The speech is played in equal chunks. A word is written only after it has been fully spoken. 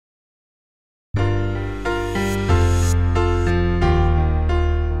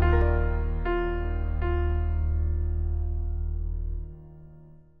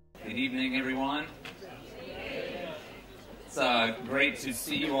evening, everyone. It's great to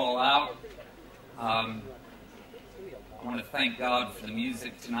see you all out. I want to thank God for the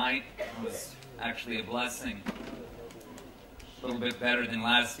music tonight. It was actually a blessing. A little bit better than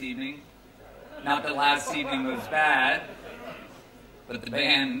last evening. Not that last evening was bad, but the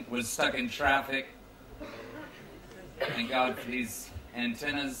band was stuck in traffic. Thank God for these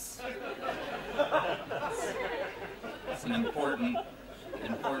antennas. It's an important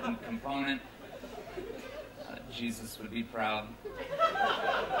component. Jesus would be proud.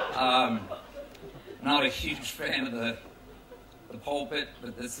 Not a huge fan of the pulpit,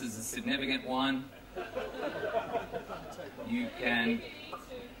 but this is a significant one. You can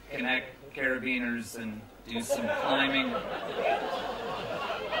connect carabiners and do some climbing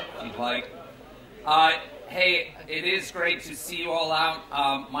if you'd like. Hey, it is great to see you all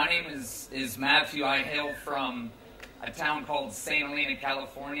out. My name is Matthew. I hail from a town called St. Helena,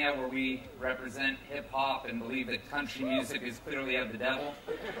 California, where we represent hip-hop and believe that country music is clearly of the devil.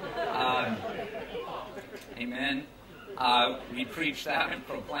 Amen. We preach that and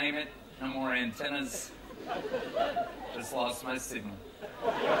proclaim it. No more antennas. Just lost my signal.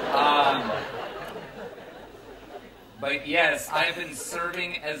 But yes, I've been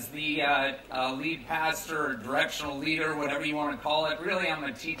serving as the lead pastor or directional leader, whatever you want to call it. Really, I'm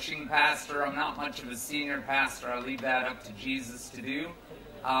a teaching pastor. I'm not much of a senior pastor. I leave that up to Jesus to do.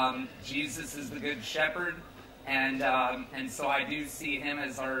 Jesus is the good shepherd, and so I do see him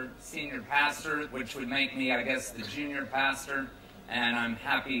as our senior pastor, which would make me, I guess, the junior pastor, and I'm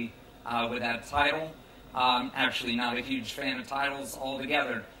happy with that title. Actually, not a huge fan of titles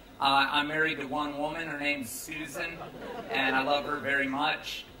altogether. I'm married to one woman. Her name's Susan, and I love her very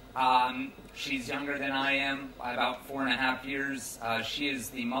much. She's younger than I am by about 4.5 years. She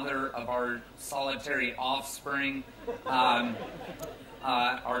is the mother of our solitary offspring.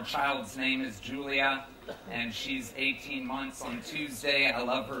 Our child's name is Julia, and she's 18 months on Tuesday. I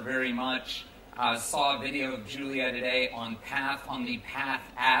love her very much. Saw a video of Julia today on the Path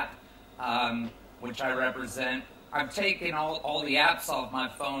app, which I represent. I've taken all the apps off my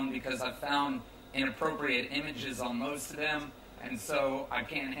phone because I found inappropriate images on most of them, and so I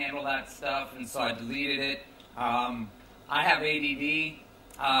can't handle that stuff, and so I deleted it. I have ADD.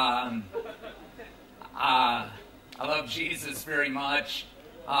 I love Jesus very much.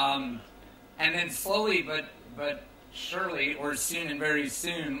 And then slowly but surely, or soon and very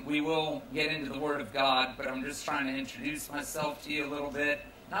soon, we will get into the Word of God, but I'm just trying to introduce myself to you a little bit.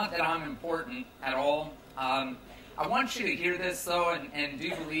 Not that I'm important at all. I want you to hear this, though, and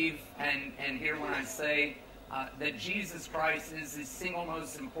do believe and hear when I say that Jesus Christ is the single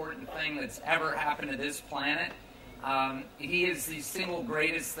most important thing that's ever happened to this planet. He is the single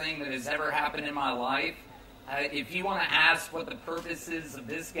greatest thing that has ever happened in my life. If you want to ask what the purpose is of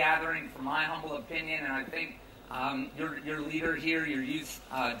this gathering, from my humble opinion, and I think your leader here, your youth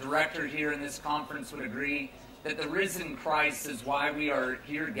director here in this conference would agree, that the risen Christ is why we are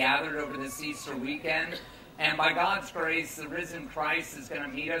here gathered over this Easter weekend. And by God's grace, the risen Christ is going to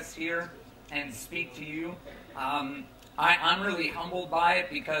meet us here and speak to you. I'm really humbled by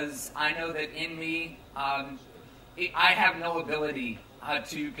it because I know that in me, I have no ability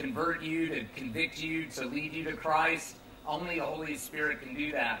to convert you, to convict you, to lead you to Christ. Only the Holy Spirit can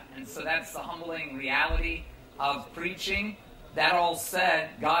do that. And so that's the humbling reality of preaching. That all said,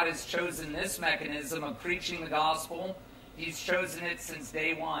 God has chosen this mechanism of preaching the gospel. He's chosen it since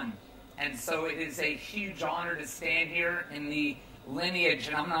day one. And so it is a huge honor to stand here in the lineage,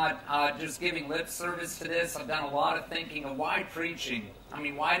 and I'm not just giving lip service to this. I've done a lot of thinking of why preaching. I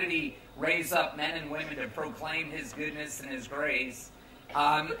mean, why did he raise up men and women to proclaim his goodness and his grace?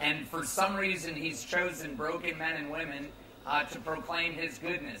 And for some reason, he's chosen broken men and women to proclaim his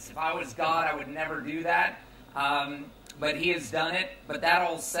goodness. If I was God, I would never do that. But he has done it. But that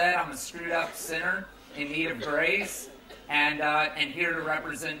all said, I'm a screwed up sinner in need of grace. And here to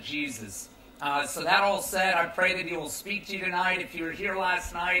represent Jesus. So that all said, I pray that he will speak to you tonight. If you were here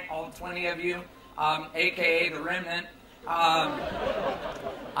last night, all 20 of you, a.k.a. the remnant,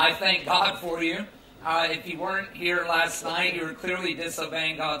 I thank God for you. If you weren't here last night, you were clearly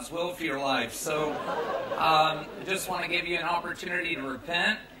disobeying God's will for your life. So I just want to give you an opportunity to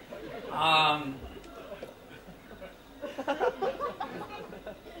repent.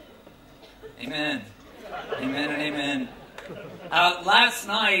 Amen. Amen and amen. Last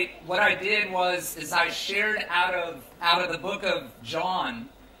night, what I did is I shared out of the book of John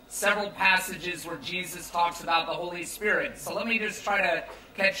several passages where Jesus talks about the Holy Spirit. So let me just try to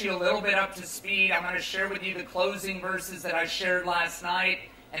catch you a little bit up to speed. I'm going to share with you the closing verses that I shared last night,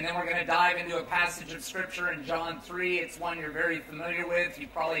 And then we're going to dive into a passage of Scripture in John 3. It's one you're very familiar with.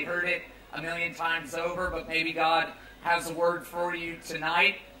 You've probably heard it a million times over, but maybe God has a word for you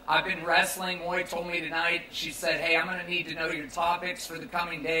tonight. I've been wrestling. Moy told me tonight, she said, hey, I'm going to need to know your topics for the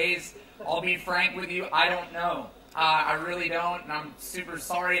coming days. I'll be frank with you, I don't know. I really don't, and I'm super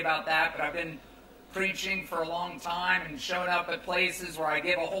sorry about that, but I've been preaching for a long time and showing up at places where I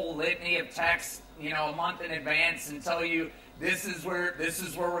give a whole litany of texts, a month in advance and tell you this is where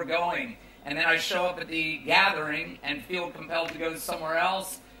we're going. And then I show up at the gathering and feel compelled to go somewhere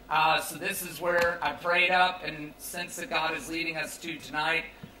else. So this is where I prayed up and sense that God is leading us to tonight.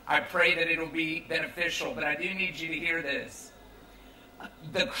 I pray that it'll be beneficial, but I do need you to hear this.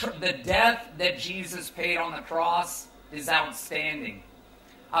 The death that Jesus paid on the cross is outstanding.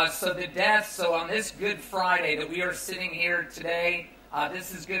 So on this Good Friday that we are sitting here today,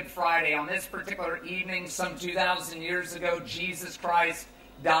 this is Good Friday. On this particular evening, some 2,000 years ago, Jesus Christ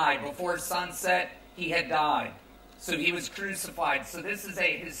died. Before sunset, he had died. So he was crucified. So this is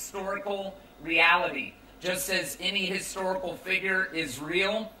a historical reality. Just as any historical figure is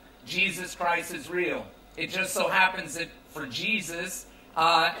real, Jesus Christ is real. It just so happens that for Jesus,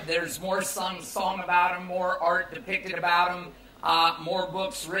 there's more song about him, more art depicted about him, more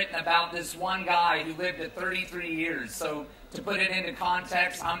books written about this one guy who lived at 33 years. So to put it into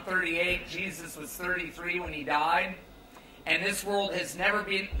context, I'm 38. Jesus was 33 when he died. And this world has never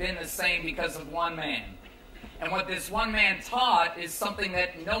been the same because of one man. And what this one man taught is something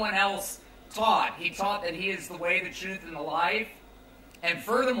that no one else taught. He taught that he is the way, the truth, and the life. And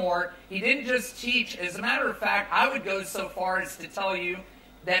furthermore, he didn't just teach. As a matter of fact, I would go so far as to tell you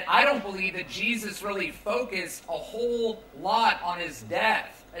that I don't believe that Jesus really focused a whole lot on his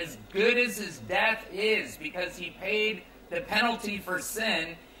death. As good as his death is, because he paid the penalty for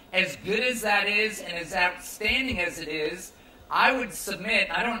sin, as good as that is and as outstanding as it is, I would submit,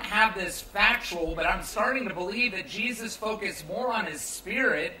 I don't have this factual, but I'm starting to believe that Jesus focused more on his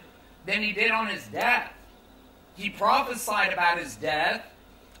spirit than he did on his death. He prophesied about his death,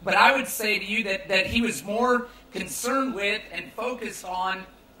 but I would say to you that he was more concerned with and focused on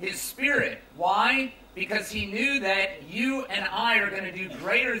his spirit. Why? Because he knew that you and I are going to do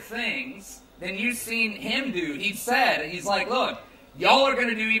greater things than you've seen him do. He's like, look, y'all are going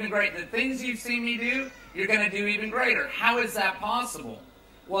to do even greater. The things you've seen me do, you're going to do even greater. How is that possible?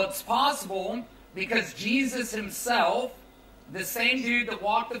 Well, it's possible because Jesus himself, the same dude that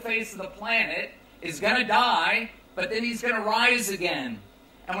walked the face of the planet, is going to die, but then he's going to rise again.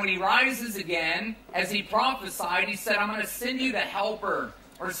 And when he rises again, as he prophesied, he said, I'm going to send you the helper,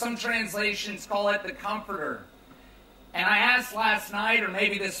 or some translations call it the comforter. And I asked last night, or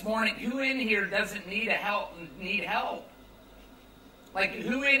maybe this morning, who in here doesn't need help? Like,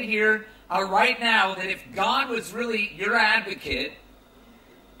 who in here right now, that if God was really your advocate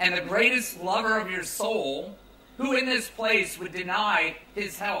and the greatest lover of your soul, who in this place would deny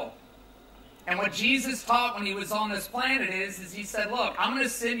his help? And what Jesus taught when he was on this planet is he said, look, I'm going to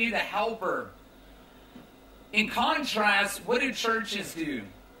send you the helper. In contrast, what do churches do?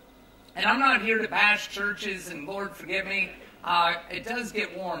 And I'm not here to bash churches, and Lord forgive me, it does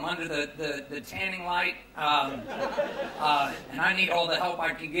get warm under the tanning light, and I need all the help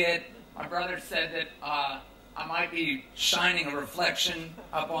I can get. My brother said that I might be shining a reflection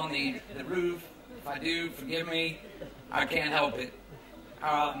up on the roof. If I do, forgive me. I can't help it.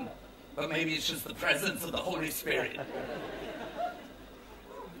 But maybe it's just the presence of the Holy Spirit.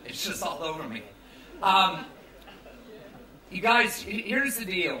 It's just all over me. You guys, here's the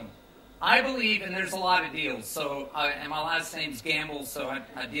deal. I believe, and there's a lot of deals, so, and my last name's Gamble, so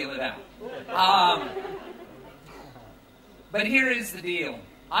I deal it out. But here is the deal.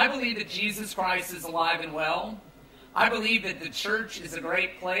 I believe that Jesus Christ is alive and well. I believe that the church is a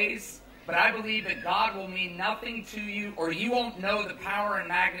great place. But I believe that God will mean nothing to you, or you won't know the power and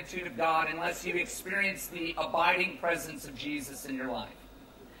magnitude of God unless you experience the abiding presence of Jesus in your life.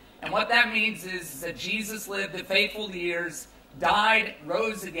 And what that means is that Jesus lived the faithful years, died,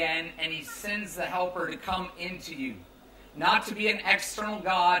 rose again, and he sends the helper to come into you. Not to be an external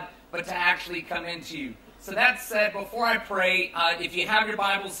God, but to actually come into you. So that said, before I pray, if you have your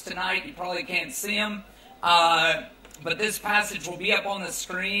Bibles tonight, you probably can't see them, but this passage will be up on the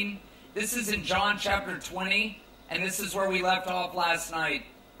screen. This is in John chapter 20, and this is where we left off last night.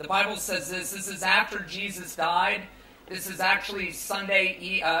 The Bible says this. This is after Jesus died. This is actually Sunday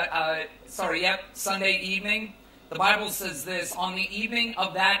evening. The Bible says this. On the evening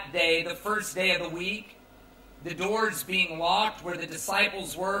of that day, the first day of the week, the doors being locked where the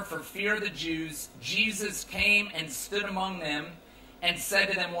disciples were for fear of the Jews, Jesus came and stood among them and said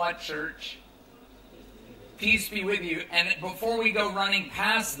to them, what, church? peace be with you. And before we go running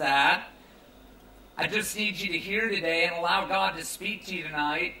past that, I just need you to hear today and allow God to speak to you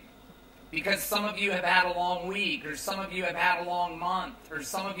tonight, because some of you have had a long week, or some of you have had a long month, or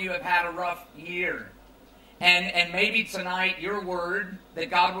some of you have had a rough year. And maybe tonight your word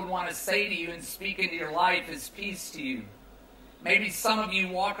that God would want to say to you and speak into your life is peace to you. Maybe some of you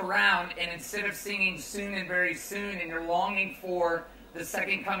walk around and instead of singing soon and very soon, and you're longing for the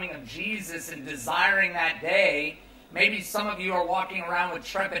second coming of Jesus and desiring that day, maybe some of you are walking around with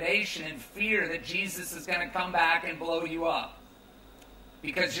trepidation and fear that Jesus is going to come back and blow you up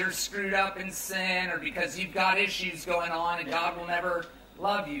because you're screwed up in sin, or because you've got issues going on and God will never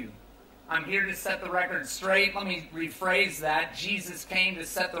love you. I'm here to set the record straight. Let me rephrase that. Jesus came to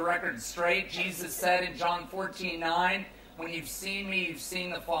set the record straight. Jesus said in John 14:9, when you've seen me, you've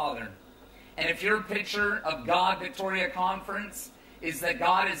seen the Father. And if your picture of God, Victoria Conference, is that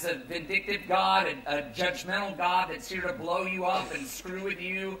God is a vindictive God, a judgmental God that's here to blow you up and screw with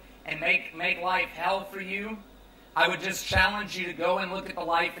you and make life hell for you, I would just challenge you to go and look at the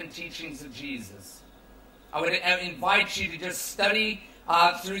life and teachings of Jesus. I would invite you to just study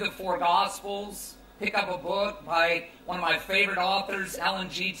through the 4 Gospels. Pick up a book by one of my favorite authors, Ellen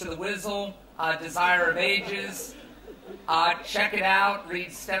G. to the Wizzle, Desire of Ages. Check it out,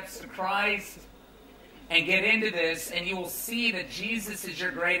 read Steps to Christ, and get into this, and you will see that Jesus is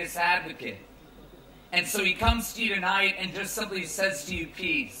your greatest advocate. And so he comes to you tonight and just simply says to you,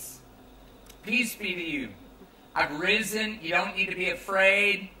 peace. Peace be to you. I've risen. You don't need to be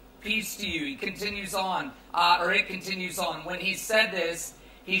afraid. Peace to you. He continues on, or it continues on. When he said this,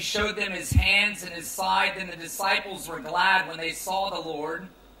 he showed them his hands and his side. Then the disciples were glad when they saw the Lord.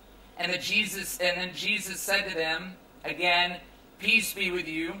 And then Jesus said to them, again, peace be with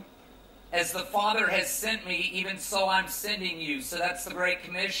you. As the Father has sent me, even so I'm sending you. So that's the Great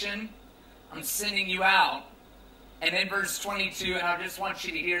Commission. I'm sending you out. And then verse 22, and I just want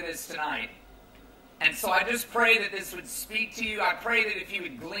you to hear this tonight. And so I just pray that this would speak to you. I pray that if you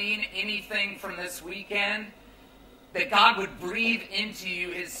would glean anything from this weekend, that God would breathe into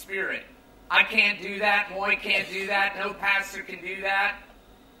you his Spirit. I can't do that. Moy can't do that. No pastor can do that.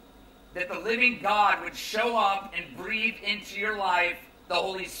 That the living God would show up and breathe into your life the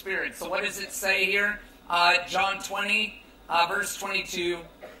Holy Spirit. So what does it say here? John 20, verse 22.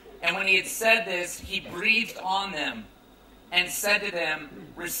 And when he had said this, he breathed on them and said to them,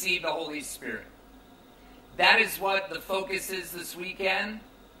 receive the Holy Spirit. That is what the focus is this weekend,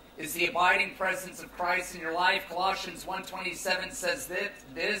 is the abiding presence of Christ in your life. Colossians 1:27 says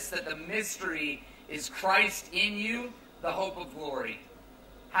that the mystery is Christ in you, the hope of glory.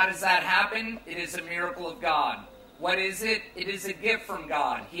 How does that happen? It is a miracle of God. What is it? It is a gift from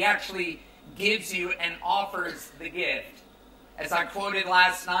God. He actually gives you and offers the gift. As I quoted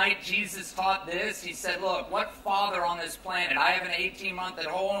last night, Jesus taught this. He said, look, what father on this planet? I have an 18-month at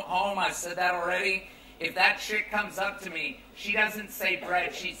home. I said that already. If that chick comes up to me, she doesn't say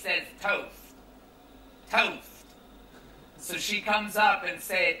bread. She says toast. Toast. So she comes up and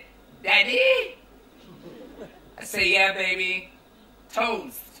says, Daddy? I say, yeah, baby.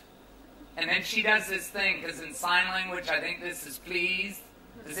 Toast. And then she does this thing, because in sign language, I think this is please.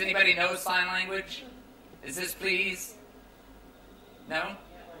 Does anybody know sign language? Is this please? No?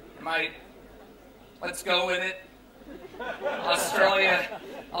 Let's go with it.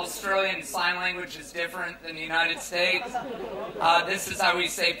 Australian sign language is different than the United States. This is how we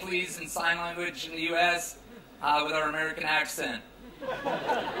say please in sign language in the U.S. With our American accent.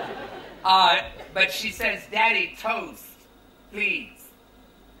 But she says, Daddy, toast, please.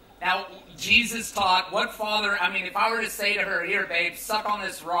 Now, Jesus taught, what father, if I were to say to her, here, babe, suck on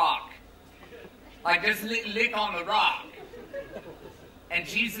this rock. Like, just lick on the rock. And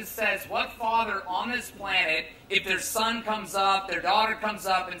Jesus says, what father on this planet, if their son comes up, their daughter comes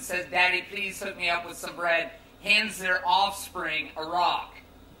up and says, Daddy, please hook me up with some bread, hands their offspring a rock?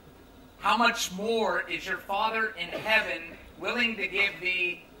 How much more is your Father in heaven willing to give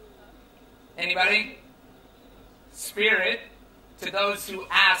thee, anybody? Spirit to those who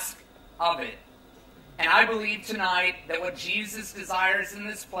ask of it. And I believe tonight that what Jesus desires in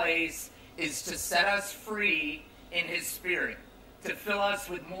this place is to set us free in his Spirit, to fill us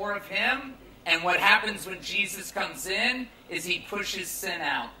with more of him. And what happens when Jesus comes in is he pushes sin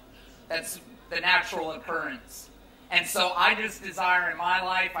out. That's the natural occurrence. And so I just desire in my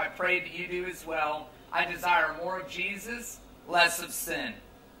life, I pray that you do as well, I desire more of Jesus, less of sin.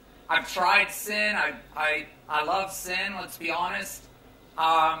 I've tried sin. I love sin, let's be honest.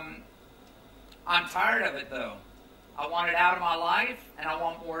 I'm tired of it, though. I want it out of my life, and I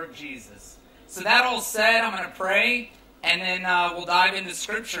want more of Jesus. So that all said, I'm going to pray, and then we'll dive into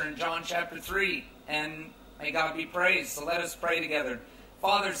Scripture in John chapter 3. And May God be praised. So let us pray together.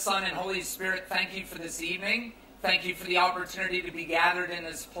 Father, Son, and Holy Spirit, thank you for this evening. Thank you for the opportunity to be gathered in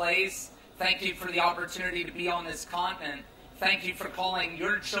this place. Thank you for the opportunity to be on this continent. Thank you for calling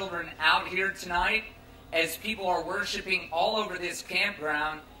your children out here tonight. As people are worshiping all over this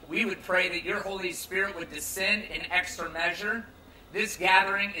campground, we would pray that your Holy Spirit would descend in extra measure. This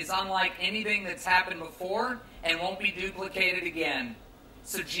gathering is unlike anything that's happened before and won't be duplicated again.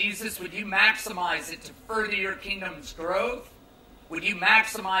 So Jesus, would you maximize it to further your kingdom's growth? Would you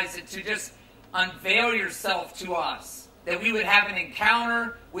maximize it to just unveil yourself to us? That we would have an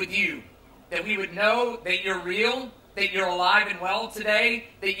encounter with you. That we would know that you're real, that you're alive and well today,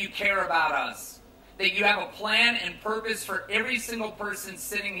 that you care about us. That you have a plan and purpose for every single person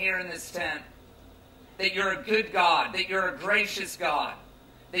sitting here in this tent. That you're a good God, that you're a gracious God,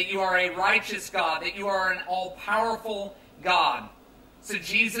 that you are a righteous God, that you are an all-powerful God. So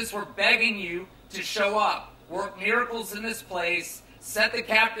Jesus, we're begging you to show up, work miracles in this place, set the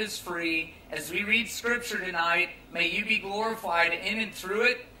captives free. As we read Scripture tonight, may you be glorified in and through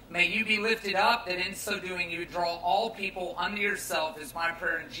it. May you be lifted up, that in so doing you draw all people unto yourself, is my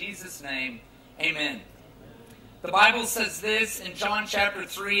prayer in Jesus' name. Amen. The Bible says this in John chapter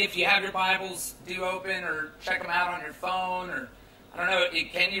 3. If you have your Bibles, do open or check them out on your phone. Or I don't know,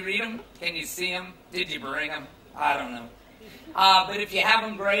 can you read them? Can you see them? Did you bring them? I don't know. But if you have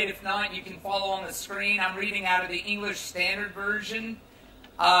them, great. If not, you can follow on the screen. I'm reading out of the English Standard Version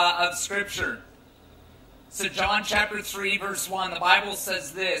of Scripture. So John chapter 3, verse 1, the Bible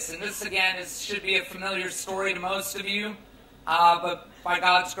says this. And this, again, should be a familiar story to most of you. But by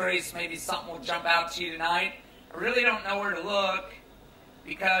God's grace, maybe something will jump out to you tonight. I really don't know where to look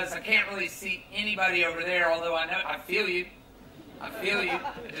because I can't really see anybody over there, although I feel you. I feel you.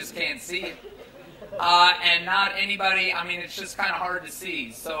 I just can't see it. And not anybody, I mean, it's just kind of hard to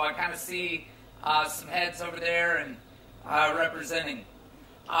see. So I kind of see some heads over there and representing.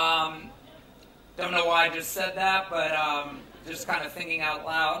 Don't know why I just said that, but just kind of thinking out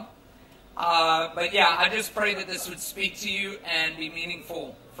loud. But yeah, I just pray that this would speak to you and be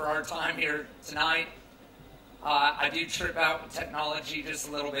meaningful for our time here tonight. I do trip out with technology just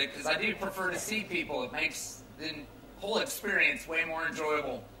a little bit because I do prefer to see people. It makes the whole experience way more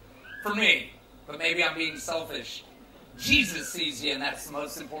enjoyable for me. But maybe I'm being selfish. Jesus sees you, and that's the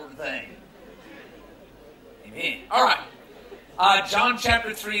most important thing. Amen. All right. John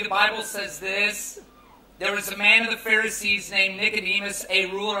chapter 3, the Bible says this. There was a man of the Pharisees named Nicodemus, a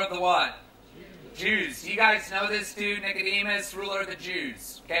ruler of the what? Jews. You guys know this dude, Nicodemus, ruler of the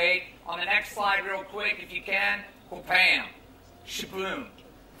Jews. Okay? On the next slide real quick, if you can. Kopam. Shaboom.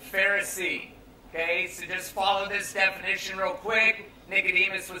 Pharisee. Okay? So just follow this definition real quick.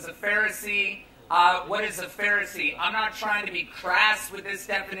 Nicodemus was a Pharisee. What is a Pharisee? I'm not trying to be crass with this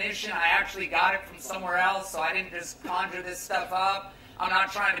definition. I actually got it from somewhere else, so I didn't just conjure this stuff up. I'm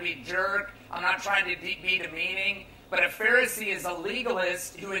not trying to be jerk. I'm not trying to be demeaning. But a Pharisee is a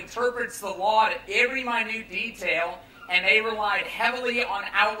legalist who interprets the law to every minute detail, and they relied heavily on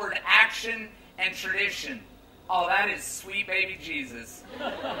outward action and tradition. Oh, that is sweet baby Jesus.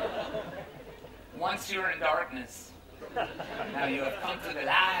 Once you were in darkness, now you have come to the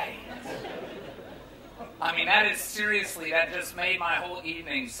light. I mean, that is seriously, that just made my whole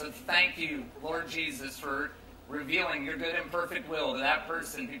evening. So thank you, Lord Jesus, for revealing your good and perfect will to that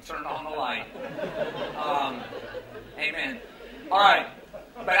person who turned on the light. Amen. All right.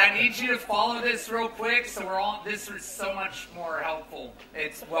 But I need you to follow this real quick, so this is so much more helpful.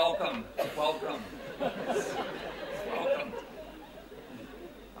 It's welcome. Welcome. It's welcome.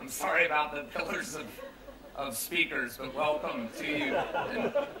 I'm sorry about the pillars of speakers, but welcome to you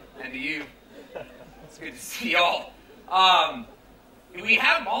and to you. It's good to see y'all. We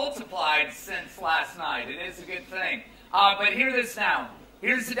have multiplied since last night. It is a good thing. But hear this now.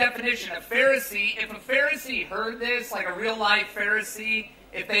 Here's the definition. A Pharisee, if a Pharisee heard this, like a real-life Pharisee,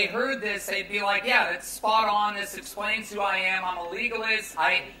 if they heard this, they'd be like, yeah, that's spot on. This explains who I am. I'm a legalist.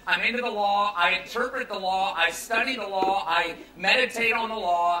 I'm into the law. I interpret the law. I study the law. I meditate on the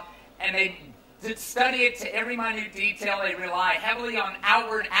law. And they study it to every minute detail. They rely heavily on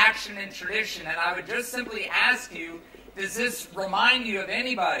outward action and tradition. And I would just simply ask you, does this remind you of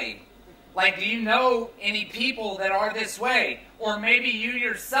anybody? Like, do you know any people that are this way? Or maybe you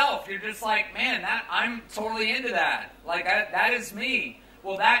yourself, you're just like, man, I'm totally into that. Like, that is me.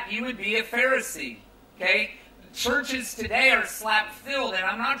 Well, you would be a Pharisee, okay? Churches today are slap-filled, and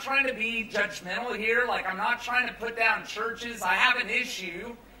I'm not trying to be judgmental here. Like, I'm not trying to put down churches. I have an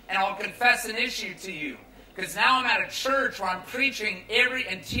issue, and I'll confess an issue to you. Because now I'm at a church where I'm preaching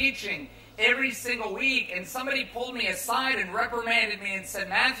and teaching every single week, and somebody pulled me aside and reprimanded me and said,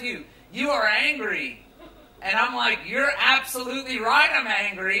 Matthew, you are angry. And I'm like, you're absolutely right, I'm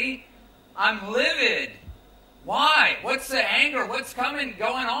angry. I'm livid. Why? What's the anger? What's going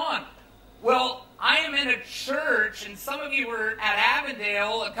on? Well, I am in a church, and some of you were at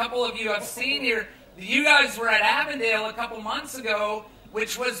Avondale. A couple of you I've seen here. You guys were at Avondale a couple months ago,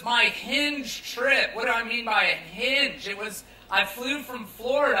 which was my hinge trip. What do I mean by a hinge? I flew from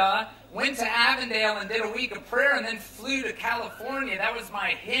Florida, went to Avondale and did a week of prayer, and then flew to California. That was my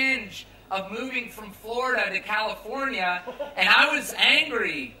hinge of moving from Florida to California, and I was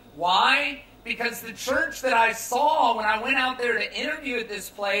angry. Why? Because the church that I saw when I went out there to interview at this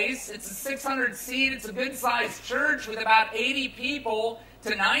place, it's a 600 seat, it's a good-sized church with about 80 people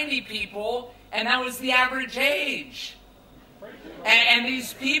to 90 people, and that was the average age. And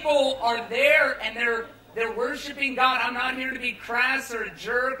these people are there, and they're worshiping God. I'm not here to be crass or a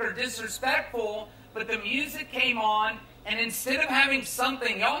jerk or disrespectful, but the music came on, and instead of having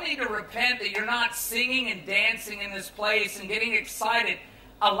something, y'all need to repent that you're not singing and dancing in this place and getting excited.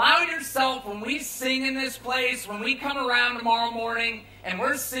 Allow yourself, when we sing in this place, when we come around tomorrow morning and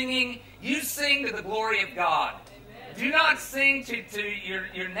we're singing, you sing to the glory of God. Amen. Do not sing to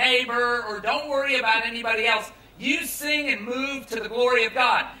your neighbor, or don't worry about anybody else. You sing and move to the glory of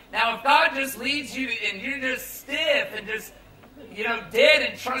God. Now, if God just leads you and you're just stiff and just,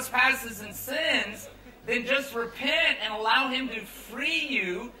 dead in trespasses and sins, then just repent and allow Him to free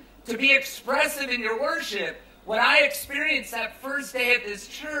you to be expressive in your worship. What I experienced that first day at this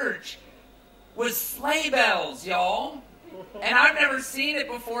church was sleigh bells, y'all. And I've never seen it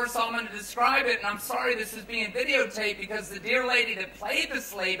before, so I'm going to describe it. And I'm sorry this is being videotaped, because the dear lady that played the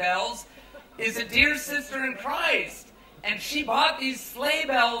sleigh bells is a dear sister in Christ. And she bought these sleigh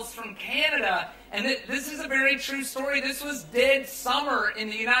bells from Canada. And this is a very true story. This was dead summer in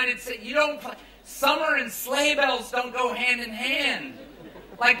the United States. Summer and sleigh bells don't go hand in hand.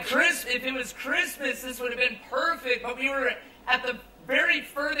 Like if it was Christmas, this would have been perfect, but we were at the very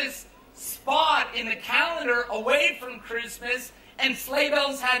furthest spot in the calendar away from Christmas, and sleigh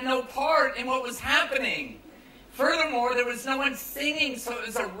bells had no part in what was happening. Furthermore, there was no one singing, so it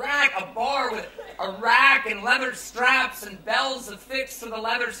was a bar with a rack and leather straps and bells affixed to the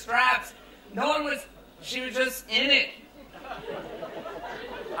leather straps. She was just in it.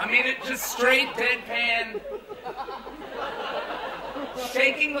 I mean, it just straight deadpan.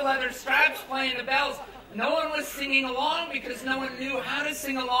 Shaking the leather straps, playing the bells. No one was singing along because no one knew how to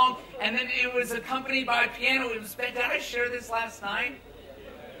sing along. And then it was accompanied by piano. It was bad. Did I share this last night?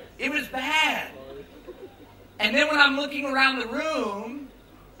 It was bad. And then when I'm looking around the room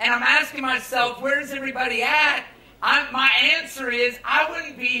and I'm asking myself, where's everybody at? My answer is, I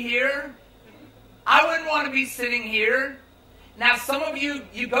wouldn't be here. I wouldn't want to be sitting here. Now, some of you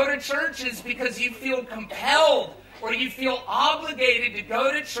go to churches because you feel compelled or you feel obligated to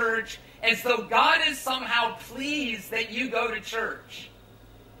go to church as though God is somehow pleased that you go to church.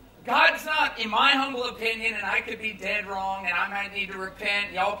 God's not, in my humble opinion, and I could be dead wrong, and I might need to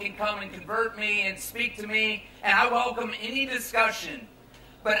repent. Y'all can come and convert me and speak to me, and I welcome any discussion.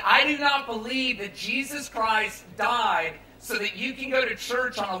 But I do not believe that Jesus Christ died so that you can go to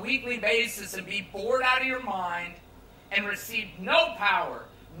church on a weekly basis and be bored out of your mind and receive no power,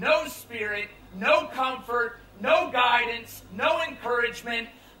 no spirit, no comfort, no guidance, no encouragement,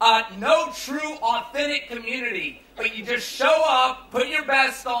 no true, authentic community. But you just show up, put your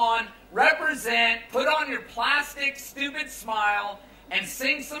best on, represent, put on your plastic, stupid smile, and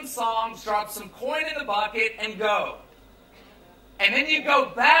sing some songs, drop some coin in the bucket, and go. And then you go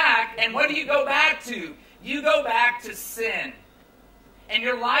back, and what do you go back to? You go back to sin. And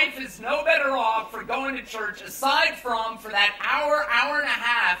your life is no better off for going to church, aside from for that hour and a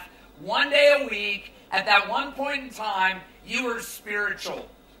half, one day a week, at that one point in time, you were spiritual.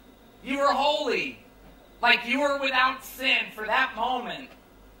 You were holy. Like you were without sin for that moment.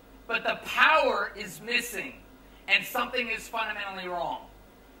 But the power is missing. And something is fundamentally wrong.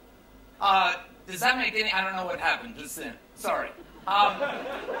 Does that make any... I don't know what happened just then. Sorry.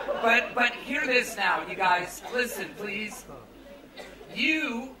 But hear this now, you guys. Listen, please.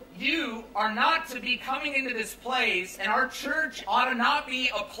 You are not to be coming into this place, and our church ought to not be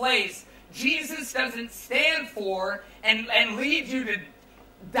a place Jesus doesn't stand for and lead you to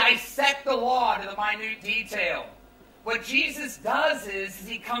dissect the law to the minute detail. What Jesus does is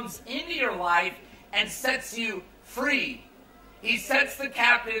He comes into your life and sets you free. He sets the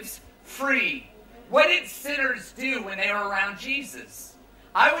captives free. What did sinners do when they were around Jesus?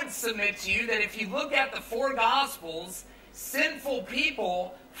 I would submit to you that if you look at the four Gospels, sinful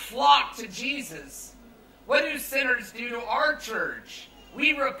people flock to Jesus. What do sinners do to our church?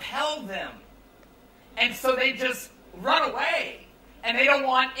 We repel them. And so they just run away. and they don't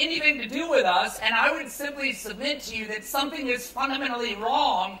want anything to do with us, and I would simply submit to you that something is fundamentally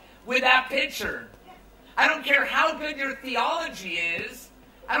wrong with that picture. I don't care how good your theology is.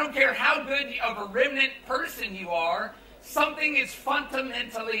 I don't care how good of a remnant person you are. Something is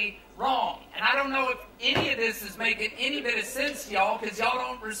fundamentally wrong. And I don't know if any of this is making any bit of sense to y'all, because y'all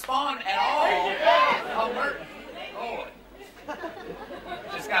don't respond at all. Oh,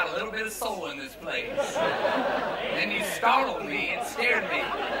 just got a little bit of soul in this place. And you startled me and scared me.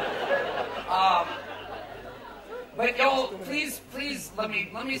 But y'all, please, let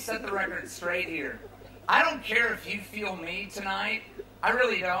me set the record straight here. I don't care if you feel me tonight. I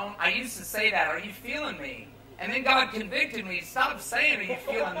really don't. I used to say that. Are you feeling me? And then God convicted me. Stop saying, are you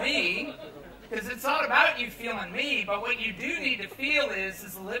feeling me? Because it's not about you feeling me, but what you do need to feel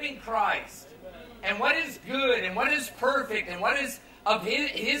is living Christ. And what is good and what is perfect and what is of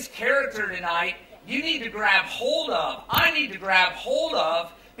his character tonight, you need to grab hold of. I need to grab hold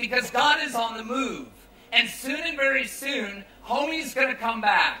of, because God is on the move. And soon and very soon, homie's going to come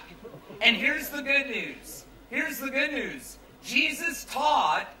back. And here's the good news. Here's the good news. Jesus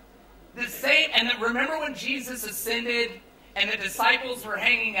taught the same. And remember when Jesus ascended and the disciples were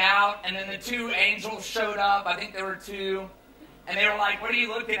hanging out, and then the two angels showed up. I think there were two. And they were like, what are you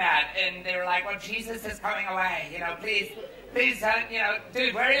looking at? And they were like, well, Jesus is coming away. Please,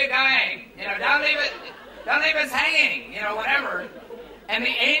 dude, where are you going? Don't leave us hanging, whatever. And the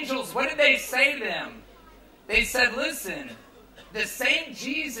angels, what did they say to them? They said, listen, the same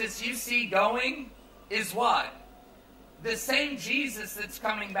Jesus you see going is what? The same Jesus that's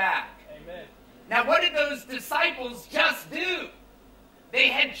coming back. Amen. Now, what did those disciples just do? They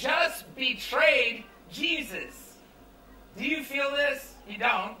had just betrayed Jesus. Do you feel this? You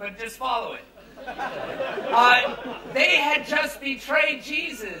don't, but just follow it. They had just betrayed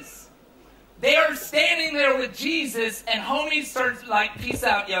Jesus. They are standing there with Jesus, and homie starts like, peace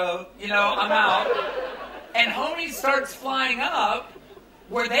out, yo. I'm out. And homie starts flying up.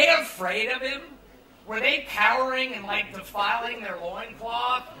 Were they afraid of him? Were they cowering and like defiling their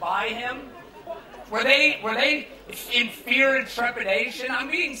loincloth by him? Were they in fear and trepidation? I'm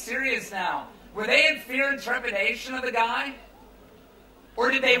being serious now. Were they in fear and trepidation of the guy?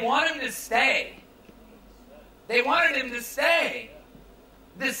 Or did they want him to stay? They wanted him to stay.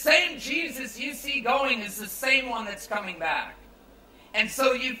 The same Jesus you see going is the same one that's coming back. And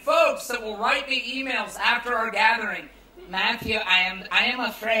so you folks that will write me emails after our gathering, Matthew, I am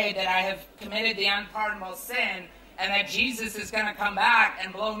afraid that I have committed the unpardonable sin and that Jesus is going to come back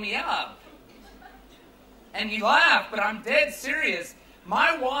and blow me up. And you laugh, but I'm dead serious.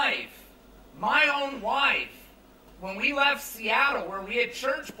 My own wife, when we left Seattle, where we had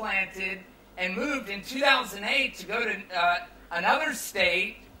church planted and moved in 2008 to go to another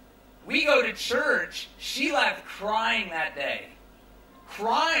state, we go to church. She left crying that day.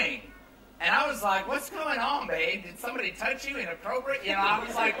 Crying. And I was like, what's going on, babe? Did somebody touch you inappropriate? I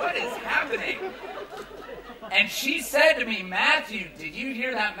was like, what is happening? And she said to me, Matthew, did you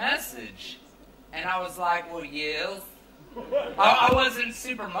hear that message? And I was like, well, yes. I wasn't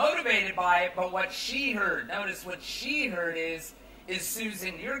super motivated by it, but what she heard, notice what she heard is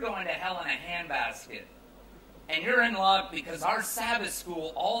Susan, you're going to hell in a handbasket. And you're in luck, because our Sabbath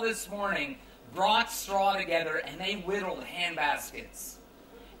school all this morning brought straw together and they whittled handbaskets.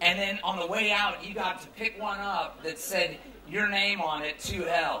 And then on the way out, you got to pick one up that said your name on it, to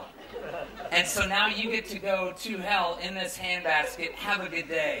hell. And so now you get to go to hell in this handbasket. Have a good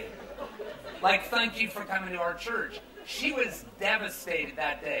day. Like, thank you for coming to our church. She was devastated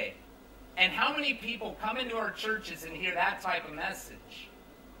that day. And how many people come into our churches and hear that type of message?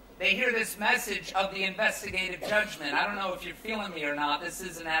 They hear this message of the investigative judgment. I don't know if you're feeling me or not. This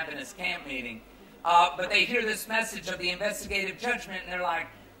is an Adventist camp meeting. But they hear this message of the investigative judgment, and they're like,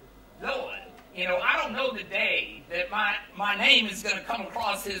 Lord, I don't know the day that my name is going to come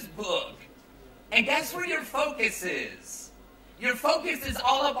across his book. And guess where your focus is? Your focus is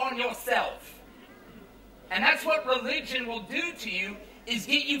all up on yourself. And that's what religion will do to you, is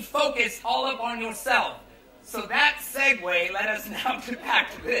get you focused all up on yourself. So that segue, let us now get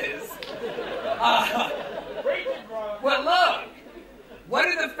back to this. Well, look, what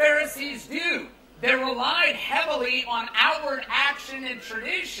did the Pharisees do? They relied heavily on outward action and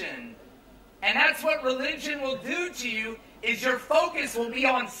tradition. And that's what religion will do to you, is your focus will be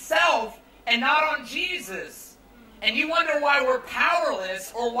on self and not on Jesus. And you wonder why we're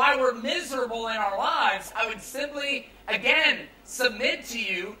powerless or why we're miserable in our lives. I would simply, again, submit to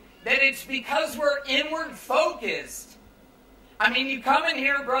you that it's because we're inward focused. I mean, you come and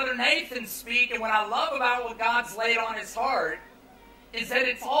hear Brother Nathan speak, and what I love about what God's laid on his heart is that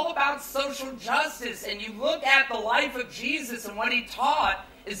it's all about social justice. And you look at the life of Jesus, and what he taught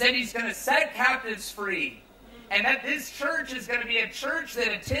is that he's going to set captives free. And that this church is going to be a church that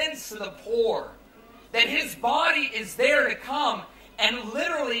attends to the poor. That his body is there to come and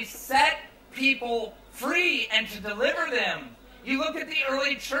literally set people free and to deliver them. You look at the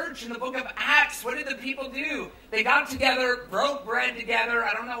early church in the book of Acts, what did the people do? They got together, broke bread together.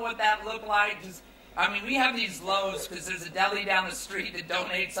 I don't know what that looked like. We have these loaves because there's a deli down the street that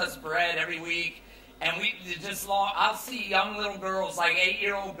donates us bread every week. And I'll see young little girls, like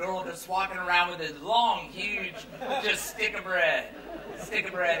 8-year-old girl, just walking around with this long, huge, just stick of bread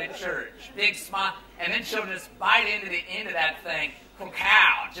at church. Big smile. And then she'll just bite into the end of that thing.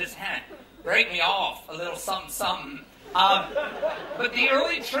 Cow, just break me off a little something, something. But the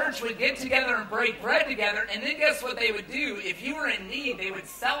early church would get together and break bread together, and then guess what they would do? If you were in need, they would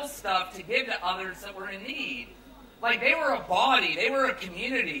sell stuff to give to others that were in need. Like they were a body, they were a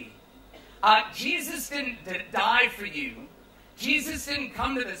community. Jesus didn't die for you. Jesus didn't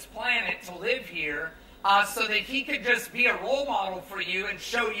come to this planet to live here so that he could just be a role model for you and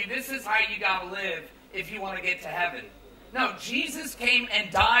show you this is how you got to live if you want to get to heaven. No, Jesus came and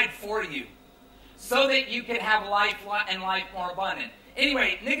died for you so that you could have life and life more abundant.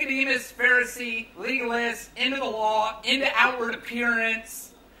 Anyway, Nicodemus, Pharisee, legalist, into the law, into outward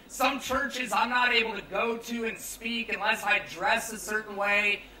appearance. Some churches I'm not able to go to and speak unless I dress a certain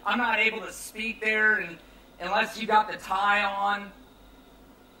way. I'm not able to speak there unless you got the tie on.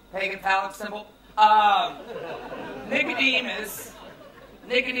 Pagan phallic symbol.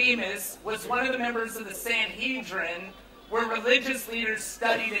 Nicodemus was one of the members of the Sanhedrin where religious leaders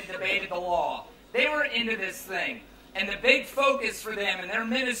studied and debated the law. They were into this thing. And the big focus for them in their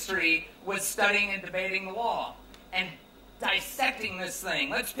ministry was studying and debating the law and dissecting this thing.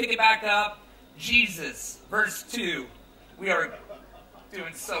 Let's pick it back up. Jesus, verse 2. We are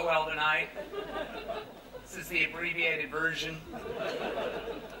doing so well tonight. This is the abbreviated version.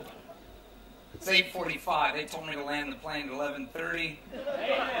 It's 8:45. They told me to land the plane at 11:30.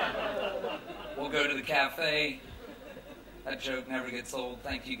 We'll go to the cafe. That joke never gets old.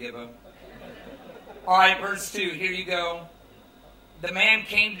 Thank you, Gibbo. All right, verse 2. Here you go. The man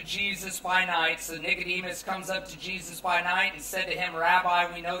came to Jesus by night. So Nicodemus comes up to Jesus by night and said to him,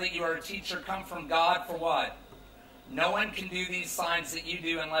 Rabbi, we know that you are a teacher come from God for what? No one can do these signs that you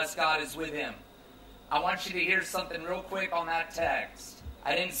do unless God is with him. I want you to hear something real quick on that text.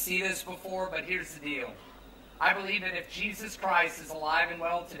 I didn't see this before, but here's the deal. I believe that if Jesus Christ is alive and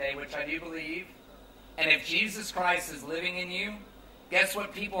well today, which I do believe, and if Jesus Christ is living in you, guess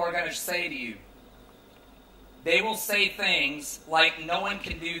what people are going to say to you? They will say things like, no one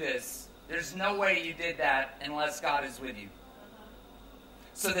can do this. There's no way you did that unless God is with you.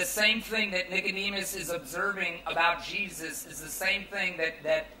 So the same thing that Nicodemus is observing about Jesus is the same thing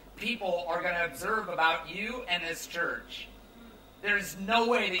that people are going to observe about you and this church. There's no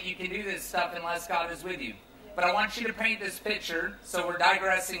way that you can do this stuff unless God is with you. But I want you to paint this picture. So we're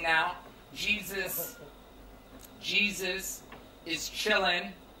digressing now. Jesus is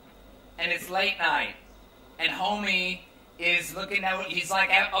chilling, and it's late night. And homie is looking at, he's like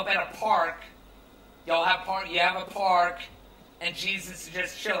up at a park. You have a park, and Jesus is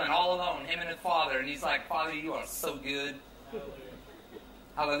just chilling all alone, him and his Father. And he's like, Father, you are so good.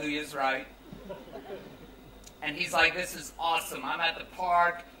 Hallelujah's right. And he's like, this is awesome. I'm at the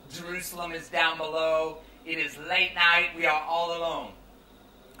park. Jerusalem is down below. It is late night. We are all alone.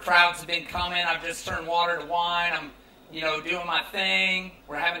 Crowds have been coming. I've just turned water to wine. I'm, doing my thing.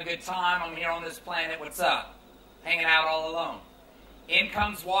 We're having a good time. I'm here on this planet. What's up? Hanging out all alone. In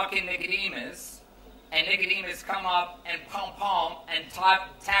comes walking Nicodemus. And Nicodemus come up and pom and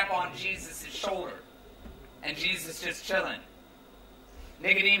tap on Jesus' shoulder. And Jesus just chilling.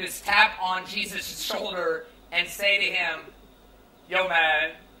 Nicodemus tap on Jesus' shoulder and say to him, yo,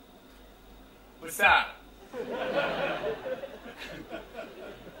 man, what's up?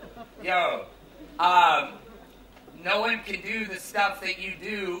 Yo, no one can do the stuff that you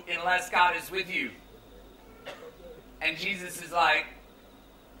do unless God is with you. And Jesus is like,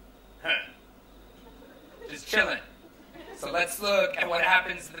 just chilling. So let's look at what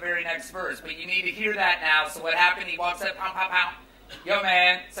happens in the very next verse. But you need to hear that now. So what happened? He walks up, pow, pow, pow. Yo,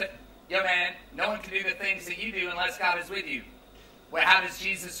 man, no one can do the things that you do unless God is with you. Well, how does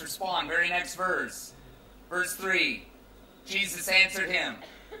Jesus respond? Very next verse. Verse 3. Jesus answered him,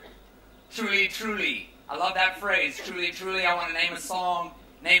 truly, truly. I love that phrase, truly, truly. I want to name a song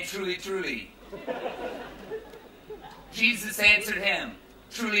named Truly, Truly. Jesus answered him,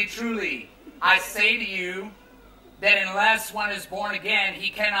 truly, truly. I say to you that unless one is born again, he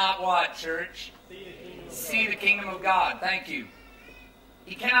cannot what, church? See the kingdom of God. Thank you.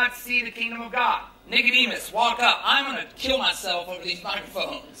 He cannot see the kingdom of God. Nicodemus, walk up. I'm going to kill myself over these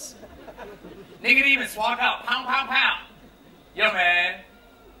microphones. Nicodemus, walk up. Pound, pound, pound. Yo, man.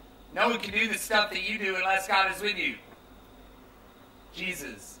 No one can do the stuff that you do unless God is with you.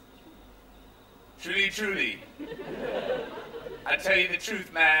 Jesus. Truly, truly. I tell you the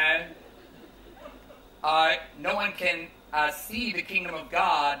truth, man. No one can see the kingdom of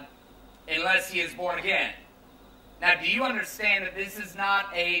God unless he is born again. Now, do you understand that this is not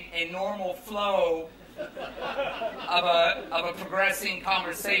a normal flow of a progressing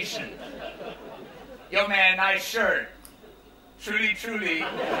conversation? Yo, man, nice shirt. Truly, truly,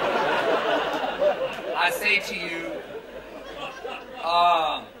 I say to you,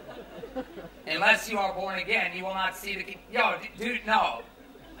 unless you are born again, you will not see the kingdom. Yo, dude, no.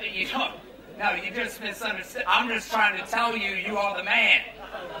 You don't. No, you just misunderstood. I'm just trying to tell you, you are the man.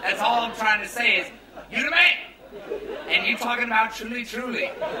 That's all I'm trying to say is, you're the man. And you're talking about truly, truly.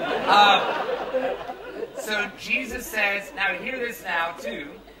 So Jesus says, now hear this now too.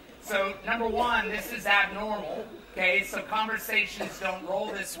 So number one, this is abnormal. Okay, so conversations don't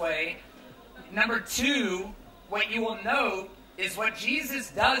roll this way. Number two, what you will note is what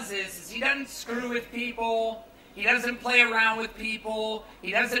Jesus does is he doesn't screw with people. He doesn't play around with people.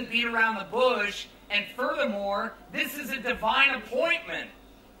 He doesn't beat around the bush. And furthermore, this is a divine appointment.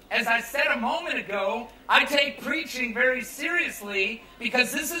 As I said a moment ago, I take preaching very seriously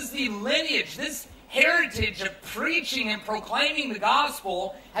because this is the lineage, this heritage of preaching and proclaiming the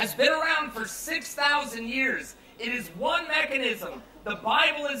gospel has been around for 6,000 years. It is one mechanism. The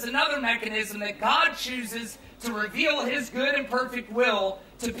Bible is another mechanism that God chooses to reveal his good and perfect will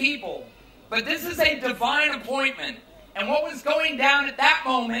to people. But this is a divine appointment. And what was going down at that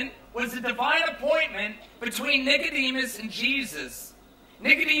moment was a divine appointment between Nicodemus and Jesus.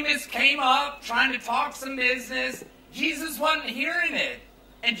 Nicodemus came up trying to talk some business. Jesus wasn't hearing it.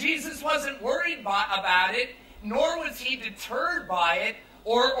 And Jesus wasn't worried about it, nor was he deterred by it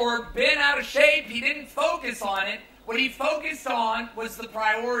or bent out of shape. He didn't focus on it. What he focused on was the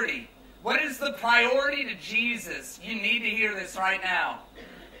priority. What is the priority to Jesus? You need to hear this right now.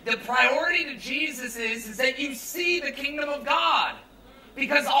 The priority to Jesus is that you see the kingdom of God.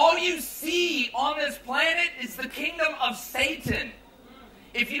 Because all you see on this planet is the kingdom of Satan.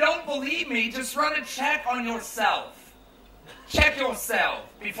 If you don't believe me, just run a check on yourself. Check yourself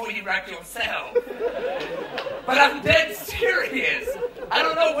before you wreck yourself. But I'm dead serious. I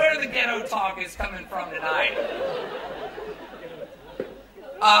don't know where the ghetto talk is coming from tonight.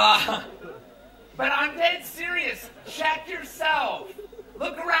 But I'm dead serious. Check yourself.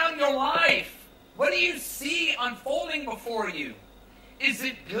 Look around your life. What do you see unfolding before you? Is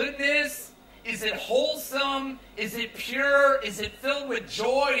it goodness? Is it wholesome? Is it pure? Is it filled with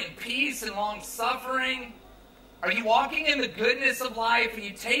joy and peace and long-suffering? Are you walking in the goodness of life? Are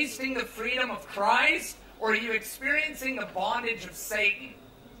you tasting the freedom of Christ? Or are you experiencing the bondage of Satan?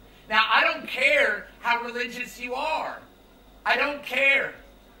 Now, I don't care how religious you are. I don't care.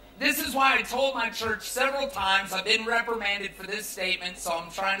 This is why I told my church several times, I've been reprimanded for this statement, so I'm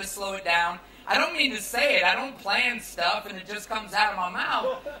trying to slow it down. I don't mean to say it. I don't plan stuff and it just comes out of my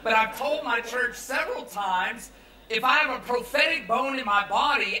mouth. But I've told my church several times, if I have a prophetic bone in my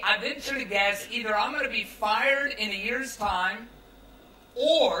body, I venture to guess either I'm going to be fired in a year's time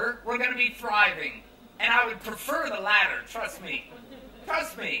or we're going to be thriving. And I would prefer the latter, trust me.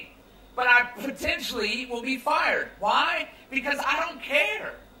 Trust me. But I potentially will be fired. Why? Because I don't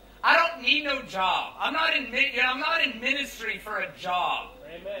care. I don't need no job. I'm not in ministry for a job.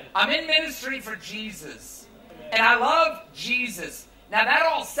 Amen. I'm in ministry for Jesus. Amen. And I love Jesus. Now that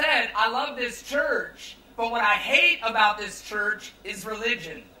all said, I love this church. But what I hate about this church is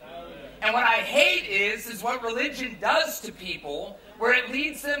religion. Amen. And what I hate is what religion does to people, where it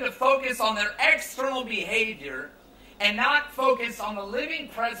leads them to focus on their external behavior and not focus on the living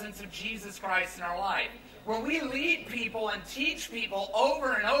presence of Jesus Christ in our life. Where we lead people and teach people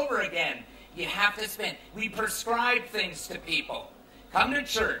over and over again, you have to spend. We prescribe things to people. Come to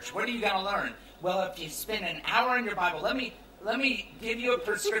church. What are you going to learn? Well, if you spend an hour in your Bible, let me give you a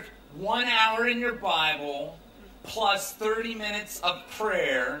prescription. 1 hour in your Bible, plus 30 minutes of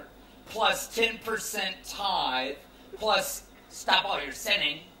prayer, plus 10% tithe, plus stop all your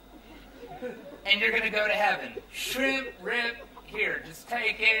sinning, and you're going to go to heaven. Shrimp, rip, here, just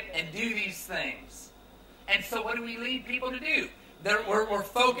take it and do these things. And so what do we lead people to do? We're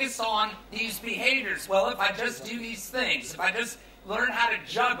focused on these behaviors. Well, if I just do these things, if I just learn how to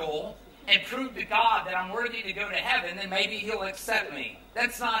juggle and prove to God that I'm worthy to go to heaven, then maybe he'll accept me.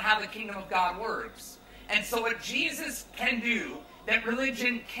 That's not how the kingdom of God works. And so what Jesus can do, that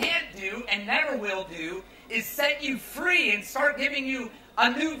religion can't do and never will do, is set you free and start giving you a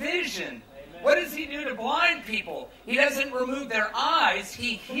new vision. What does he do to blind people? He doesn't remove their eyes.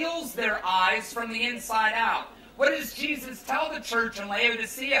 He heals their eyes from the inside out. What does Jesus tell the church in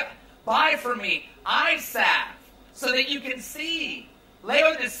Laodicea? Buy from me eye salve so that you can see.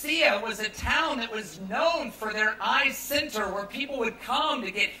 Laodicea was a town that was known for their eye center where people would come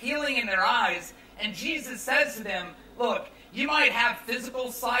to get healing in their eyes. And Jesus says to them, look, you might have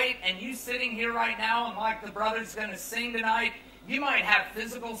physical sight, and you sitting here right now, and like the brother's going to sing tonight, you might have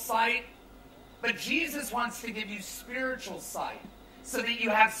physical sight. But Jesus wants to give you spiritual sight so that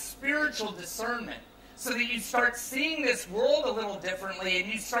you have spiritual discernment, so that you start seeing this world a little differently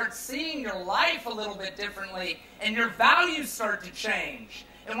and you start seeing your life a little bit differently and your values start to change.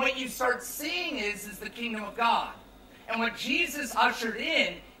 And what you start seeing is the kingdom of God. And what Jesus ushered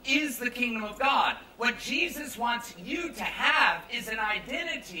in is the kingdom of God. What Jesus wants you to have is an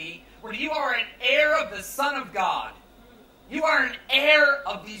identity where you are an heir of the Son of God. You are an heir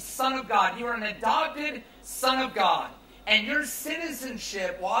of the Son of God. You are an adopted Son of God. And your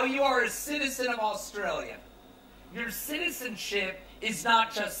citizenship, while you are a citizen of Australia, your citizenship is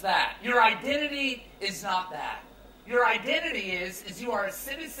not just that. Your identity is not that. Your identity is you are a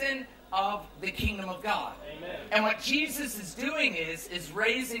citizen of the kingdom of God. Amen. And what Jesus is doing is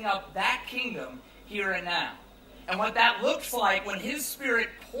raising up that kingdom here and now. And what that looks like when his Spirit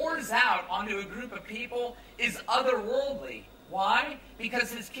pours out onto a group of people is otherworldly. Why?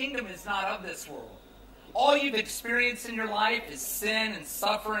 Because his kingdom is not of this world. All you've experienced in your life is sin and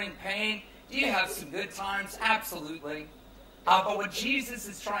suffering, pain. Do you have some good times? Absolutely. But what Jesus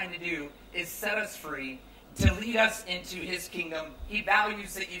is trying to do is set us free to lead us into his kingdom. He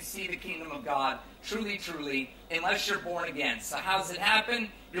values that you see the kingdom of God truly, truly, unless you're born again. So how does it happen?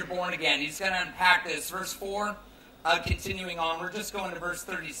 You're born again. He's going to unpack this. Verse 4, continuing on. We're just going to verse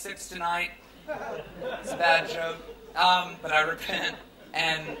 36 tonight. It's a bad joke, but I repent,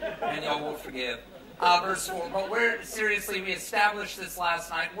 and y'all will forgive. Verse 4, but seriously, we established this last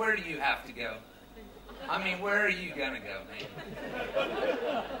night. Where do you have to go? I mean, where are you going to go,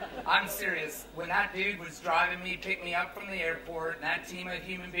 man? I'm serious. When that dude was driving me, picked me up from the airport, and that team of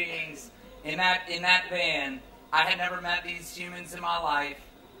human beings in that van, I had never met these humans in my life.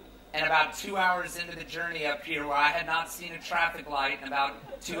 And about 2 hours into the journey up here, where I had not seen a traffic light in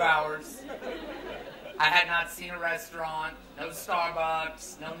about 2 hours, I had not seen a restaurant, no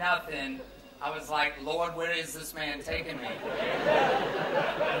Starbucks, no nothing. I was like, Lord, where is this man taking me?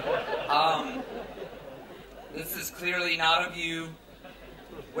 This is clearly not of you.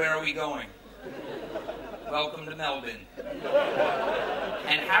 Where are we going? Welcome to Melbourne.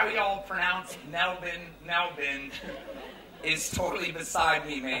 And how y'all pronounce Melbourne is totally beside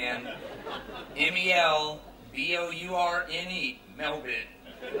me, man. Melbourne. Melbourne.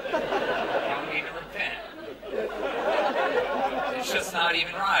 Y'all need to repent. It's just not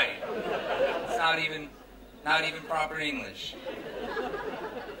even right. It's not even proper English.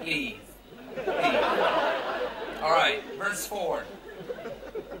 Please. All right, verse 4.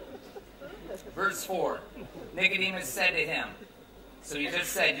 Verse 4. Nicodemus said to him, so he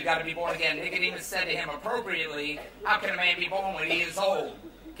just said, you got to be born again. Nicodemus said to him appropriately, how can a man be born when he is old?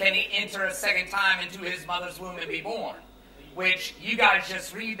 Can he enter a second time into his mother's womb and be born? Which you guys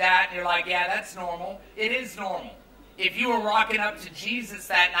just read that and you're like, yeah, that's normal. It is normal. If you were walking up to Jesus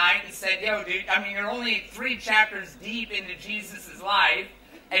that night and said, yo, dude, I mean, you're only 3 chapters deep into Jesus' life,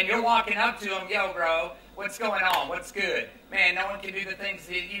 and you're walking up to him, yo, bro, what's going on? What's good? Man, no one can do the things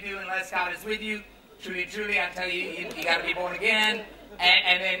that you do unless God is with you. Truly, truly, I tell you, you got to be born again.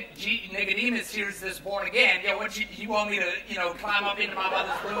 And then Nicodemus hears this born again. Yo, what you want me to, climb up into my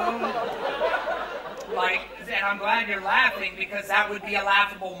mother's womb? And I'm glad you're laughing because that would be a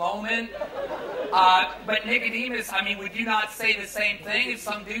laughable moment. But Nicodemus, I mean, would you not say the same thing if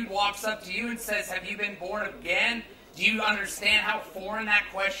some dude walks up to you and says, have you been born again? Do you understand how foreign that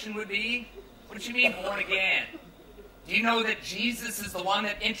question would be? What do you mean born again? Do you know that Jesus is the one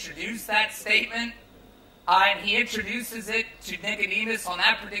that introduced that statement? And he introduces it to Nicodemus on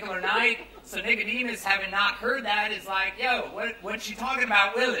that particular night. So Nicodemus, having not heard that, is like, yo, what's she talking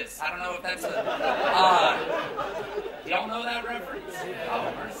about, Willis? I don't know if that's a... y'all know that reference?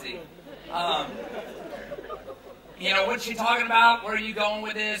 Oh, mercy. What's she talking about? Where are you going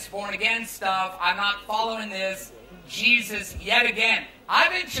with this? Born again stuff. I'm not following this. Jesus, yet again. I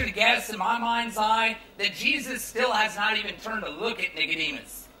venture to guess in my mind's eye that Jesus still has not even turned to look at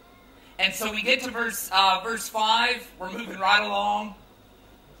Nicodemus. And so we get to verse 5. We're moving right along.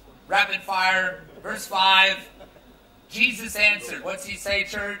 Rapid fire. Verse 5. Jesus answered. What's he say,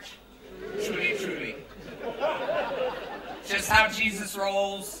 church? Truly, truly. Just how Jesus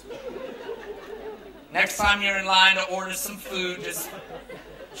rolls. Next time you're in line to order some food, just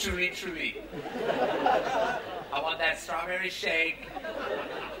Truly, truly. I want that strawberry shake.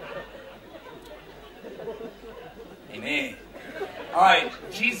 Amen. All right,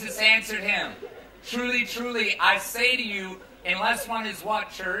 Jesus answered him, truly, truly, I say to you, unless one is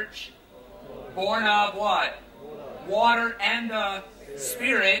what, church? Born of what? Water and the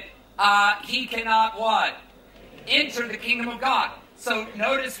Spirit, he cannot what? Enter the kingdom of God. So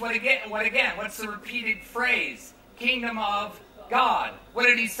notice what again? What's the repeated phrase? Kingdom of God. What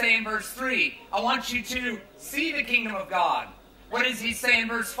did he say in verse 3? I want you to see the kingdom of God. What does he say in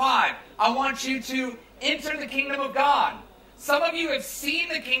verse 5? I want you to enter the kingdom of God. Some of you have seen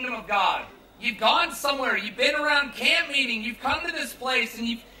the kingdom of God. You've gone somewhere. You've been around camp meeting. You've come to this place and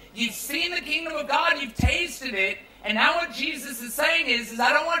you've seen the kingdom of God. You've tasted it. And now what Jesus is saying is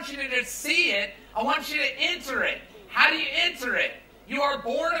I don't want you to just see it. I want you to enter it. How do you enter it? You are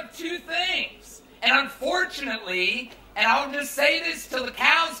born of two things. And unfortunately, and I'll just say this till the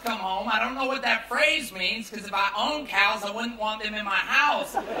cows come home. I don't know what that phrase means, because if I owned cows, I wouldn't want them in my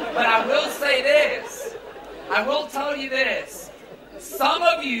house. But I will say this. I will tell you this. Some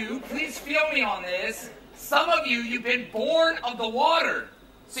of you, please feel me on this, some of you, you've been born of the water.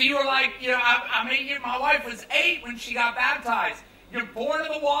 So you were like, my wife was 8 when she got baptized. You're born of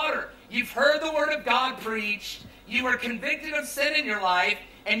the water. You've heard the word of God preached. You were convicted of sin in your life,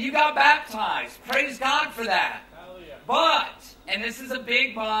 and you got baptized. Praise God for that. Hallelujah. But, and this is a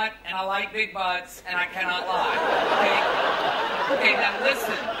big but, and I like big buts, and I cannot lie. Okay, now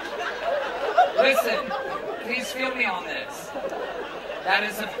listen. Please feel me on this. That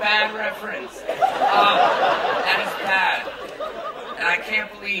is a bad reference. That is bad. And I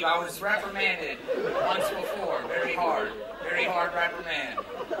can't believe I was reprimanded once before. Very hard reprimand.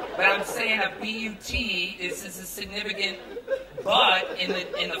 But I'm saying a B-U-T is a significant but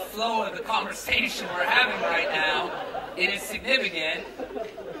in the flow of the conversation we're having right now. It is significant.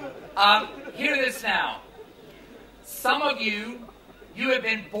 Hear this now. Some of you have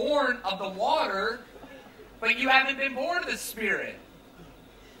been born of the water, but you haven't been born of the Spirit.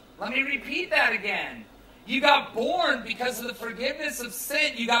 Let me repeat that again. You got born because of the forgiveness of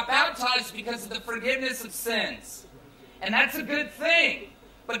sin. You got baptized because of the forgiveness of sins. And that's a good thing.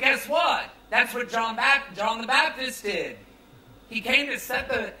 But guess what? That's what John the Baptist did. He came to set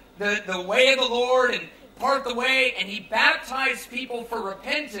the way of the Lord and part the way, and he baptized people for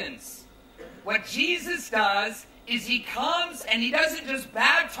repentance. What Jesus does is he comes and he doesn't just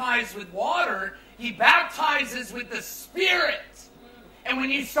baptize with water, he baptizes with the Spirit. And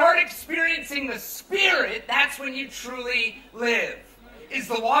when you start experiencing the Spirit, that's when you truly live. Is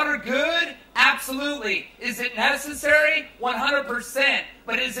the water good? Absolutely. Is it necessary? 100%.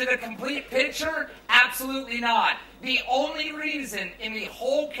 But is it a complete picture? Absolutely not. The only reason in the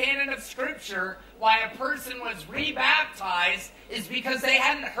whole canon of Scripture why a person was rebaptized is because they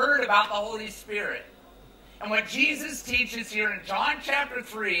hadn't heard about the Holy Spirit. And what Jesus teaches here in John chapter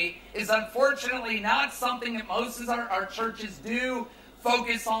 3 is unfortunately not something that most of our churches do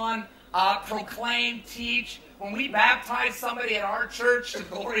focus on, proclaim, teach. When we baptize somebody at our church, to the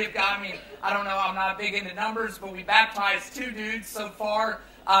glory of God, I don't know, I'm not big into numbers, but we baptized 2 dudes so far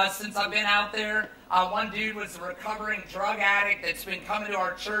since I've been out there. One dude was a recovering drug addict that's been coming to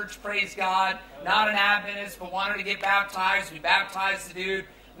our church, praise God. Not an Adventist, but wanted to get baptized. We baptized the dude.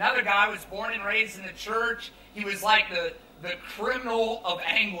 Another guy was born and raised in the church. He was like the criminal of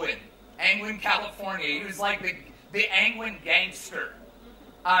Angwin, California. He was like the Angwin gangster.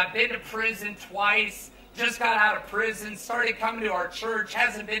 Been to prison twice. Just got out of prison. Started coming to our church.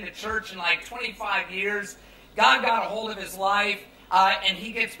 Hasn't been to church in like 25 years. God got a hold of his life, and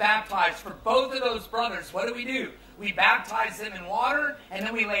he gets baptized. For both of those brothers, what do? We baptize them in water, and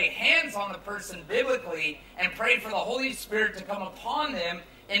then we lay hands on the person biblically and pray for the Holy Spirit to come upon them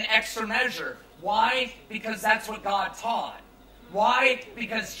in extra measure. Why? Because that's what God taught. Why?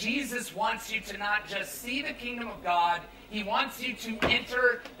 Because Jesus wants you to not just see the kingdom of God, he wants you to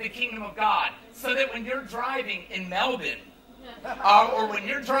enter the kingdom of God. So that when you're driving in Melbourne, or when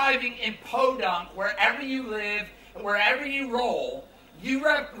you're driving in Podunk, wherever you live, wherever you roll, you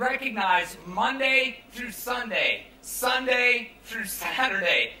recognize Monday through Sunday, Sunday through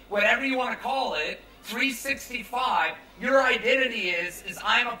Saturday, whatever you want to call it, 365, your identity is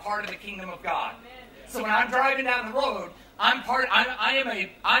I'm a part of the kingdom of God. So when I'm driving down the road, I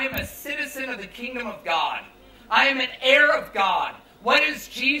am a citizen of the kingdom of God. I am an heir of God. What is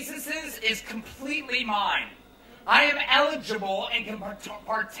Jesus's is completely mine. I am eligible and can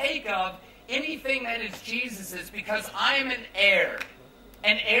partake of anything that is Jesus's because I am an heir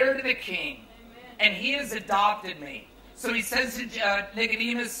to the King, and he has adopted me. So he says to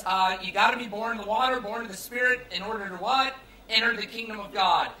Nicodemus, you got to be born of the water, born of the Spirit, in order to what? enter the kingdom of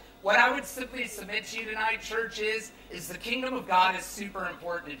God. What I would simply submit to you tonight, church, is the kingdom of God is super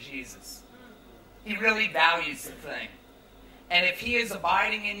important to Jesus. He really values the thing. And if he is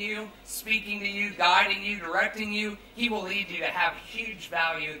abiding in you, speaking to you, guiding you, directing you, he will lead you to have huge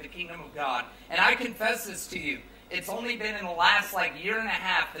value in the kingdom of God. And I confess this to you. It's only been in the last year and a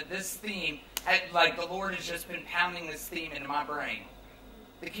half that this theme, the Lord has just been pounding this theme into my brain.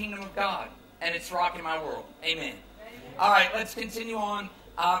 The kingdom of God. And it's rocking my world. Amen. All right, let's continue on.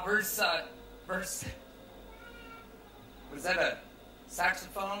 Verse, was that a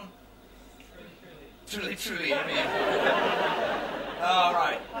saxophone? Truly, truly, amen. All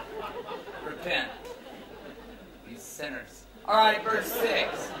right. Repent. You sinners. All right, verse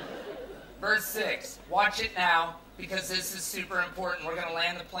 6. Verse 6. Watch it now, because this is super important. We're going to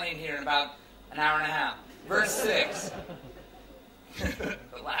land the plane here in about an hour and a half. Verse 6. The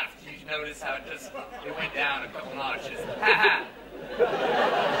laugh. Did you notice how it went down a couple notches? Ha ha.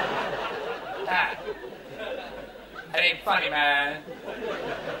 Ha. That ain't funny, man.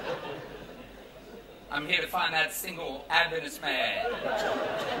 I'm here to find that single Adventist man.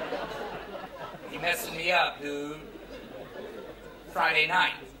 You messing me up, dude. Friday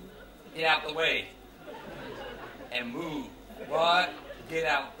night. Get out the way. And move. What? Get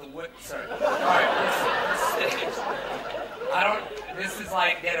out the way. Sorry. Alright, verse 6. This is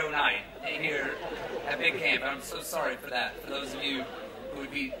like ghetto night here at Big Camp. I'm so sorry for that. For those of you who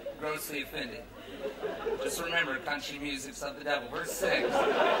would be grossly offended. Just remember, country music's of the devil. Verse 6.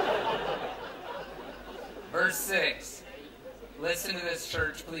 Verse 6. Listen to this,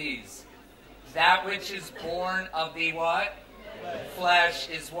 church, please. That which is born of the what? Flesh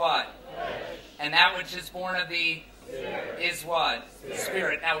is what? And that which is born of the is what?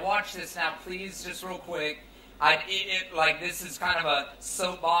 Spirit. Now watch this now, please, just real quick. This is kind of a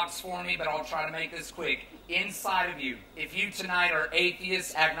soapbox for me, but I'll try to make this quick. Inside of you, if you tonight are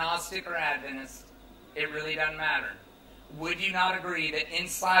atheist, agnostic, or Adventist, it really doesn't matter. Would you not agree that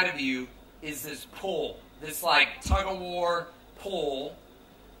inside of you is this pull, this tug-of-war pull?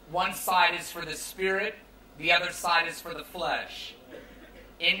 One side is for the spirit, the other side is for the flesh.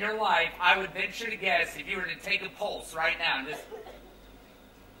 In your life, I would venture to guess, if you were to take a pulse right now and just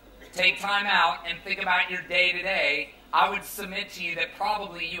take time out and think about your day-to-day, I would submit to you that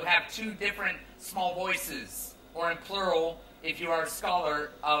probably you have two different small voices, or in plural, if you are a scholar,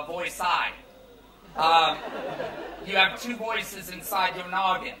 voice I. You have two voices inside your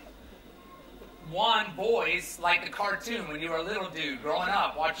noggin. One voice, like the cartoon when you were a little dude growing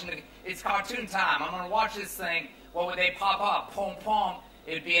up, it's cartoon time. I'm going to watch this thing. What would they pop up? Pom pom.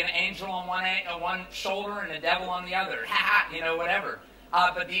 It would be an angel on one shoulder and a devil on the other. Ha ha, whatever.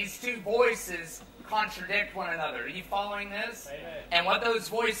 But these two voices contradict one another. Are you following this? Amen. And what those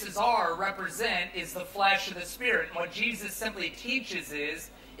voices represent is the flesh of the spirit. And what Jesus simply teaches is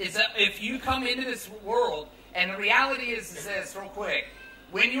that if you come into this world, and the reality is this, real quick,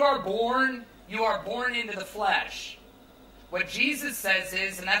 when you are born into the flesh. What Jesus says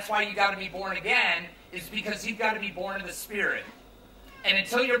is, and that's why you got to be born again, is because you've got to be born of the Spirit. And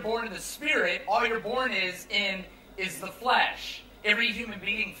until you're born of the Spirit, all you're born is the flesh. Every human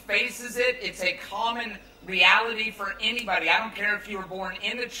being faces it. It's a common reality for anybody. I don't care if you were born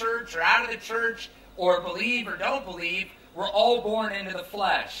in the church or out of the church, or believe or don't believe, we're all born into the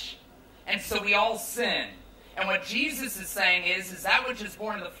flesh. And so we all sin. And what Jesus is saying is that which is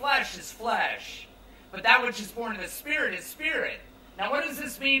born of the flesh is flesh. But that which is born of the Spirit is spirit. Now what does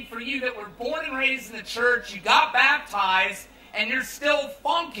this mean for you that were born and raised in the church, you got baptized, and you're still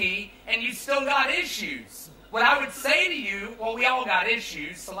funky, and you still got issues? What I would say to you, well, we all got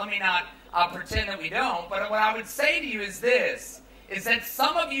issues, so let me not pretend that we don't, but what I would say to you is this, is that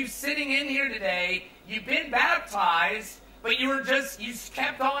some of you sitting in here today, you've been baptized, but you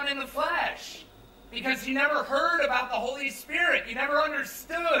kept on in the flesh. Because you never heard about the Holy Spirit. You never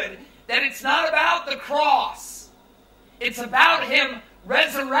understood that it's not about the cross. It's about Him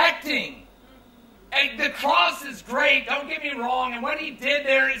resurrecting. And the cross is great, don't get me wrong, and what He did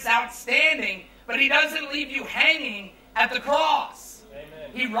there is outstanding, but He doesn't leave you hanging at the cross.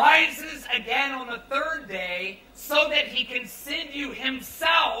 Amen. He rises again on the third day so that He can send you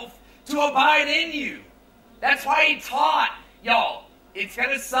Himself to abide in you. That's why He taught, y'all, it's going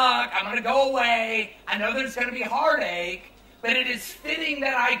to suck. I'm going to go away. I know there's going to be heartache, but it is fitting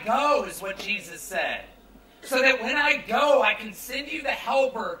that I go, is what Jesus said. So that when I go, I can send you the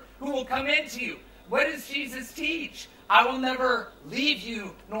helper who will come into you. What does Jesus teach? I will never leave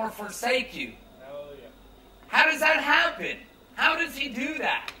you nor forsake you. Hallelujah. How does that happen? How does He do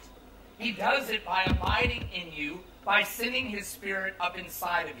that? He does it by abiding in you, by sending His Spirit up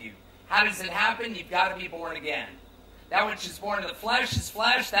inside of you. How does it happen? You've got to be born again. That which is born of the flesh is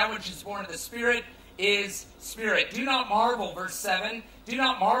flesh. That which is born of the Spirit is spirit. Do not marvel, verse 7. Do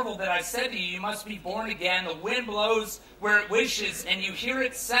not marvel that I said to you, you must be born again. The wind blows where it wishes, and you hear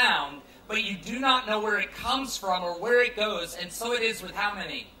its sound, but you do not know where it comes from or where it goes. And so it is with how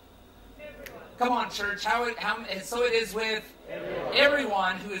many? Everyone. Come on, church. So it is with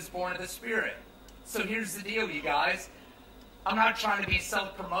everyone who is born of the Spirit. So here's the deal, you guys. I'm not trying to be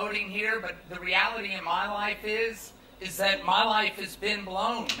self-promoting here, but the reality in my life is that my life has been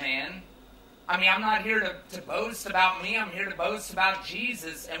blown, man. I mean, I'm not here to boast about me. I'm here to boast about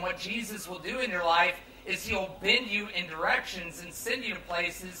Jesus. And what Jesus will do in your life is He'll bend you in directions and send you to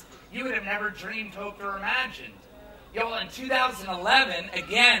places you would have never dreamed, hoped, or imagined. Y'all, in 2011,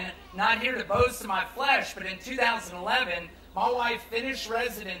 again, not here to boast of my flesh, but in 2011, my wife finished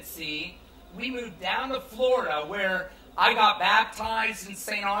residency. We moved down to Florida, where I got baptized in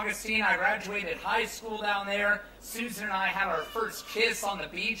St. Augustine. I graduated high school down there. Susan and I had our first kiss on the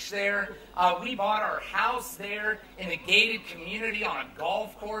beach there. We bought our house there in a gated community on a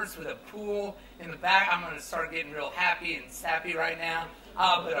golf course with a pool in the back. I'm going to start getting real happy and sappy right now.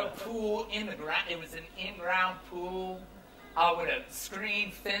 But a pool in the ground. It was an in-ground pool with a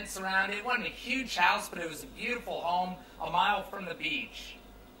screen fence around it. It wasn't a huge house, but it was a beautiful home a mile from the beach.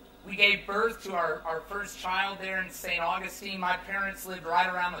 We gave birth to our first child there in St. Augustine. My parents lived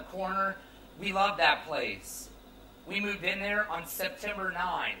right around the corner. We loved that place. We moved in there on September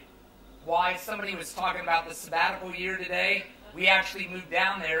 9. Why? Somebody was talking about the sabbatical year today. We actually moved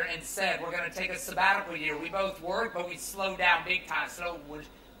down there and said, we're going to take a sabbatical year. We both worked, but we slowed down big time. So we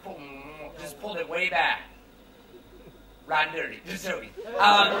just pulled it way back. Riding dirty. Just joking.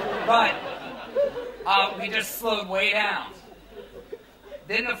 But we just slowed way down.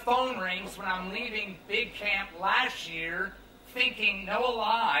 Then the phone rings when I'm leaving big camp last year, thinking, no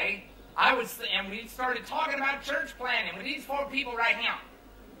lie, and we started talking about church planning with these 4 people right now.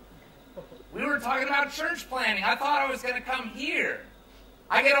 We were talking about church planning. I thought I was going to come here.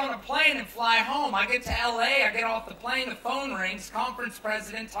 I get on a plane and fly home. I get to LA. I get off the plane. The phone rings. Conference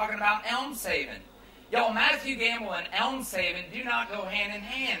president talking about Elmshaven. Y'all, Matthew Gamble and Elmshaven do not go hand in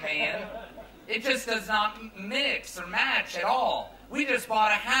hand, man. It just does not mix or match at all. We just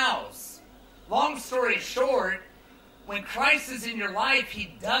bought a house. Long story short, when Christ is in your life,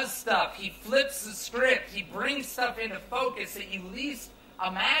 He does stuff. He flips the script. He brings stuff into focus that you least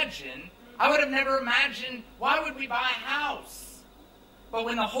imagine. I would have never imagined, why would we buy a house? But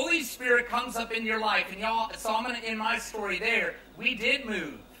when the Holy Spirit comes up in your life, and y'all, so I'm going to end my story there, we did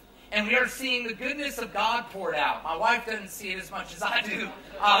move. And we are seeing the goodness of God poured out. My wife doesn't see it as much as I do,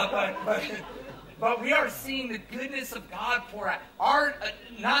 but we are seeing the goodness of God pour out.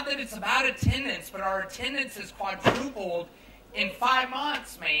 Not that it's about attendance, but our attendance has quadrupled in 5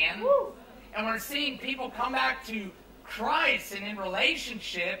 months, man. Woo. And we're seeing people come back to Christ and in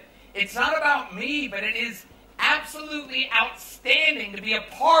relationship. It's not about me, but it is absolutely outstanding to be a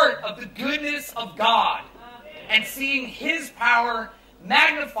part of the goodness of God and seeing His power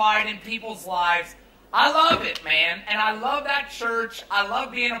magnified in people's lives. I love it, man, and I love that church. I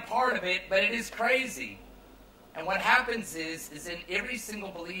love being a part of it, but it is crazy. And what happens is in every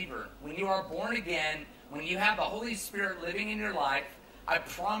single believer, when you are born again, when you have the Holy Spirit living in your life, I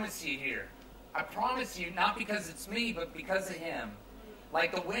promise you here, I promise you, not because it's me, but because of Him.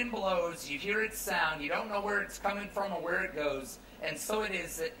 Like the wind blows, you hear its sound, you don't know where it's coming from or where it goes, and so it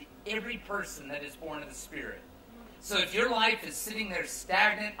is that every person that is born of the Spirit. So if your life is sitting there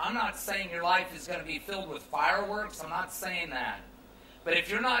stagnant, I'm not saying your life is going to be filled with fireworks. I'm not saying that. But if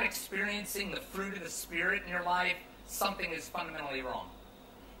you're not experiencing the fruit of the Spirit in your life, something is fundamentally wrong.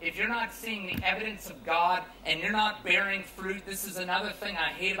 If you're not seeing the evidence of God and you're not bearing fruit, this is another thing I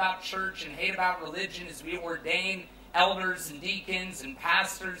hate about church and hate about religion is we ordain elders and deacons and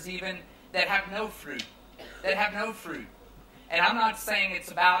pastors even that have no fruit. That have no fruit. And I'm not saying it's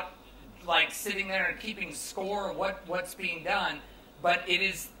about like sitting there and keeping score of what's being done, but it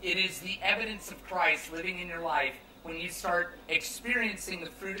is the evidence of Christ living in your life when you start experiencing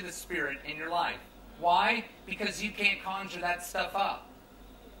the fruit of the Spirit in your life. Why? Because you can't conjure that stuff up.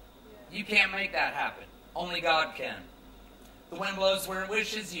 You can't make that happen. Only God can. The wind blows where it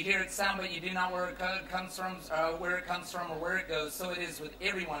wishes, you hear its sound, but you do not know where it comes from or where it goes. So it is with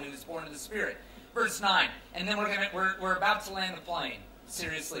everyone who is born of the Spirit. Verse 9, and then we're about to land the plane.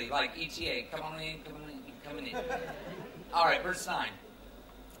 Seriously, like ETA, come on in. All right, verse 9.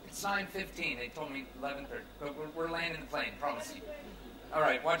 It's 9:15. They told me 11:30, but we're landing the plane, promise you. All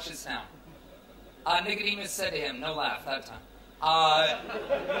right, watch this now. Nicodemus said to him, no laugh that time.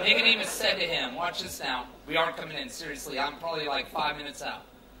 Nicodemus said to him, watch this now. We are coming in, seriously. I'm probably like 5 minutes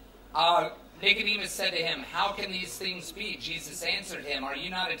out. Nicodemus said to him, "How can these things be?" Jesus answered him, "Are you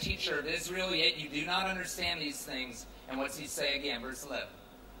not a teacher of Israel, yet you do not understand these things?" And what's he say again? Verse 11.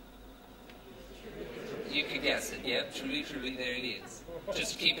 You could guess it. Yep, truly, truly, there it is.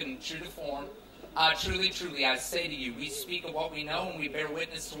 Just keeping true to form. Truly, truly, I say to you, we speak of what we know and we bear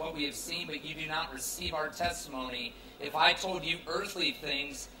witness to what we have seen, but you do not receive our testimony. If I told you earthly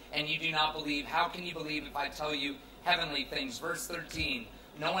things and you do not believe, how can you believe if I tell you heavenly things? Verse 13,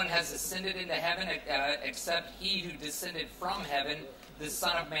 no one has ascended into heaven except he who descended from heaven, the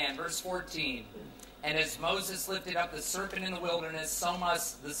Son of Man. Verse 14, and as Moses lifted up the serpent in the wilderness, so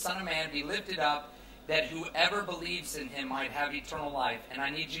must the Son of Man be lifted up, that whoever believes in him might have eternal life. And I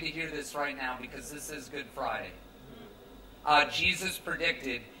need you to hear this right now, because this is Good Friday. Jesus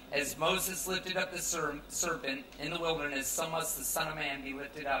predicted, as Moses lifted up the serpent in the wilderness, so must the Son of Man be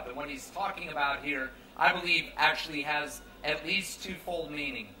lifted up. And what he's talking about here, I believe, actually has at least twofold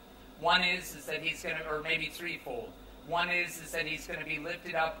meaning. One is that he's going to, or maybe threefold. One is that he's going to be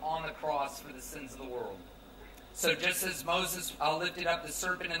lifted up on the cross for the sins of the world. So just as Moses lifted up the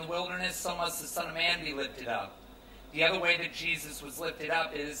serpent in the wilderness, so must the Son of Man be lifted up. The other way that Jesus was lifted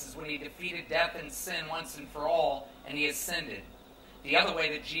up is when he defeated death and sin once and for all, and he ascended. The other way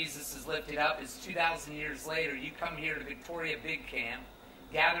that Jesus is lifted up is 2,000 years later. You come here to Victoria Big Camp,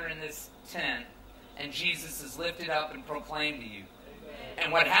 gather in this tent, and Jesus is lifted up and proclaimed to you.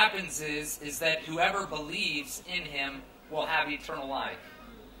 And what happens is that whoever believes in him will have eternal life.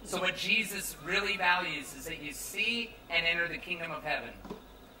 So what Jesus really values is that you see and enter the kingdom of heaven.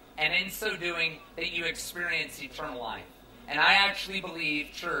 And in so doing, that you experience eternal life. And I actually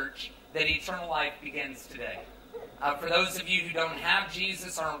believe, church, that eternal life begins today. For those of you who don't have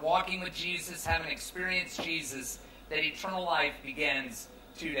Jesus, aren't walking with Jesus, haven't experienced Jesus, that eternal life begins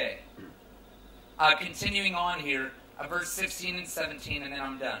today. Continuing on here, verse 16 and 17, and then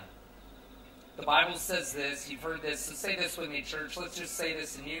I'm done. The Bible says this. You've heard this. So say this with me, church. Let's just say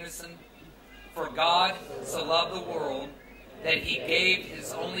this in unison. For God so loved the world that he gave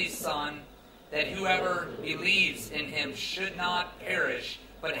his only Son, that whoever believes in him should not perish,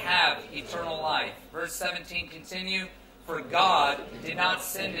 but have eternal life. Verse 17, continue. For God did not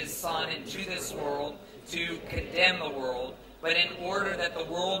send his Son into this world to condemn the world, but in order that the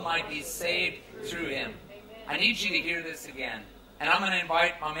world might be saved through him. I need you to hear this again. And I'm going to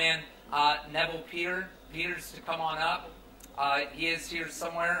invite my man Neville Peters to come on up. He is here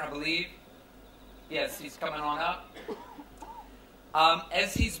somewhere, I believe. Yes, he's coming on up.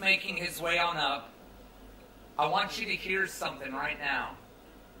 As he's making his way on up, I want you to hear something right now.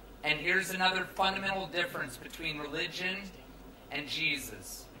 And here's another fundamental difference between religion and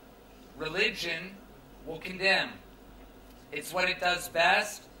Jesus. Religion will condemn. It's what it does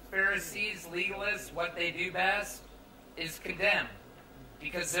best. Pharisees, legalists, what they do best is condemn,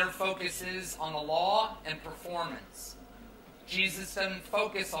 because their focus is on the law and performance. Jesus doesn't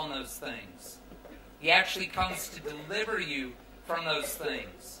focus on those things. He actually comes to deliver you from those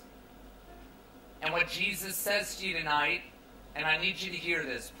things. And what Jesus says to you tonight, and I need you to hear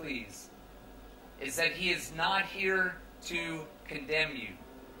this, please, is that he is not here to condemn you.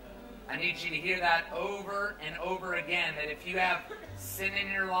 I need you to hear that over and over again, that if you have sin in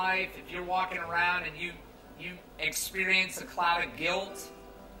your life, if you're walking around and you experience a cloud of guilt,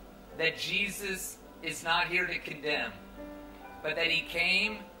 that Jesus is not here to condemn, but that he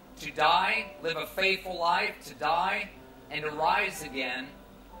came to die, live a faithful life, to die, and to rise again,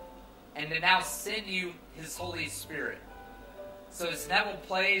 and to now send you his Holy Spirit. So as Neville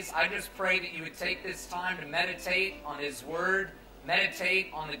plays, I just pray that you would take this time to meditate on his word, meditate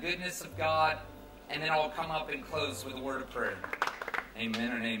on the goodness of God, and then I'll come up and close with a word of prayer.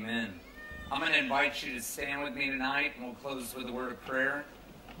 Amen and amen. I'm going to invite you to stand with me tonight, and we'll close with a word of prayer.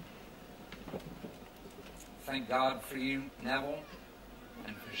 Thank God for you, Neville,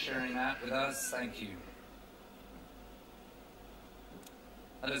 and for sharing that with us. Thank you.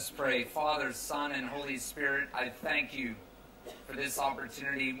 Let us pray. Father, Son, and Holy Spirit, I thank you for this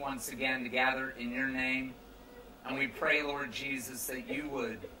opportunity once again to gather in your name. And we pray, Lord Jesus, that you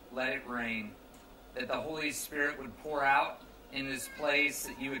would let it rain, that the Holy Spirit would pour out in this place,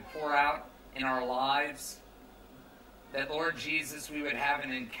 that you would pour out in our lives, that, Lord Jesus, we would have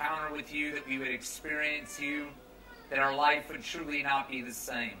an encounter with you, that we would experience you, that our life would truly not be the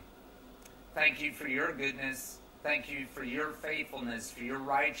same. Thank you for your goodness. Thank you for your faithfulness, for your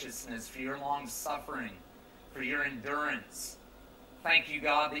righteousness, for your long-suffering, for your endurance. Thank you,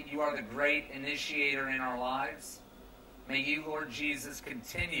 God, that you are the great initiator in our lives. May you, Lord Jesus,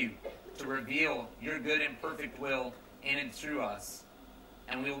 continue to reveal your good and perfect will in and through us.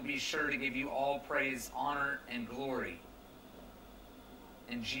 And we will be sure to give you all praise, honor, and glory.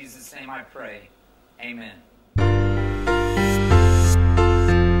 In Jesus' name I pray. Amen.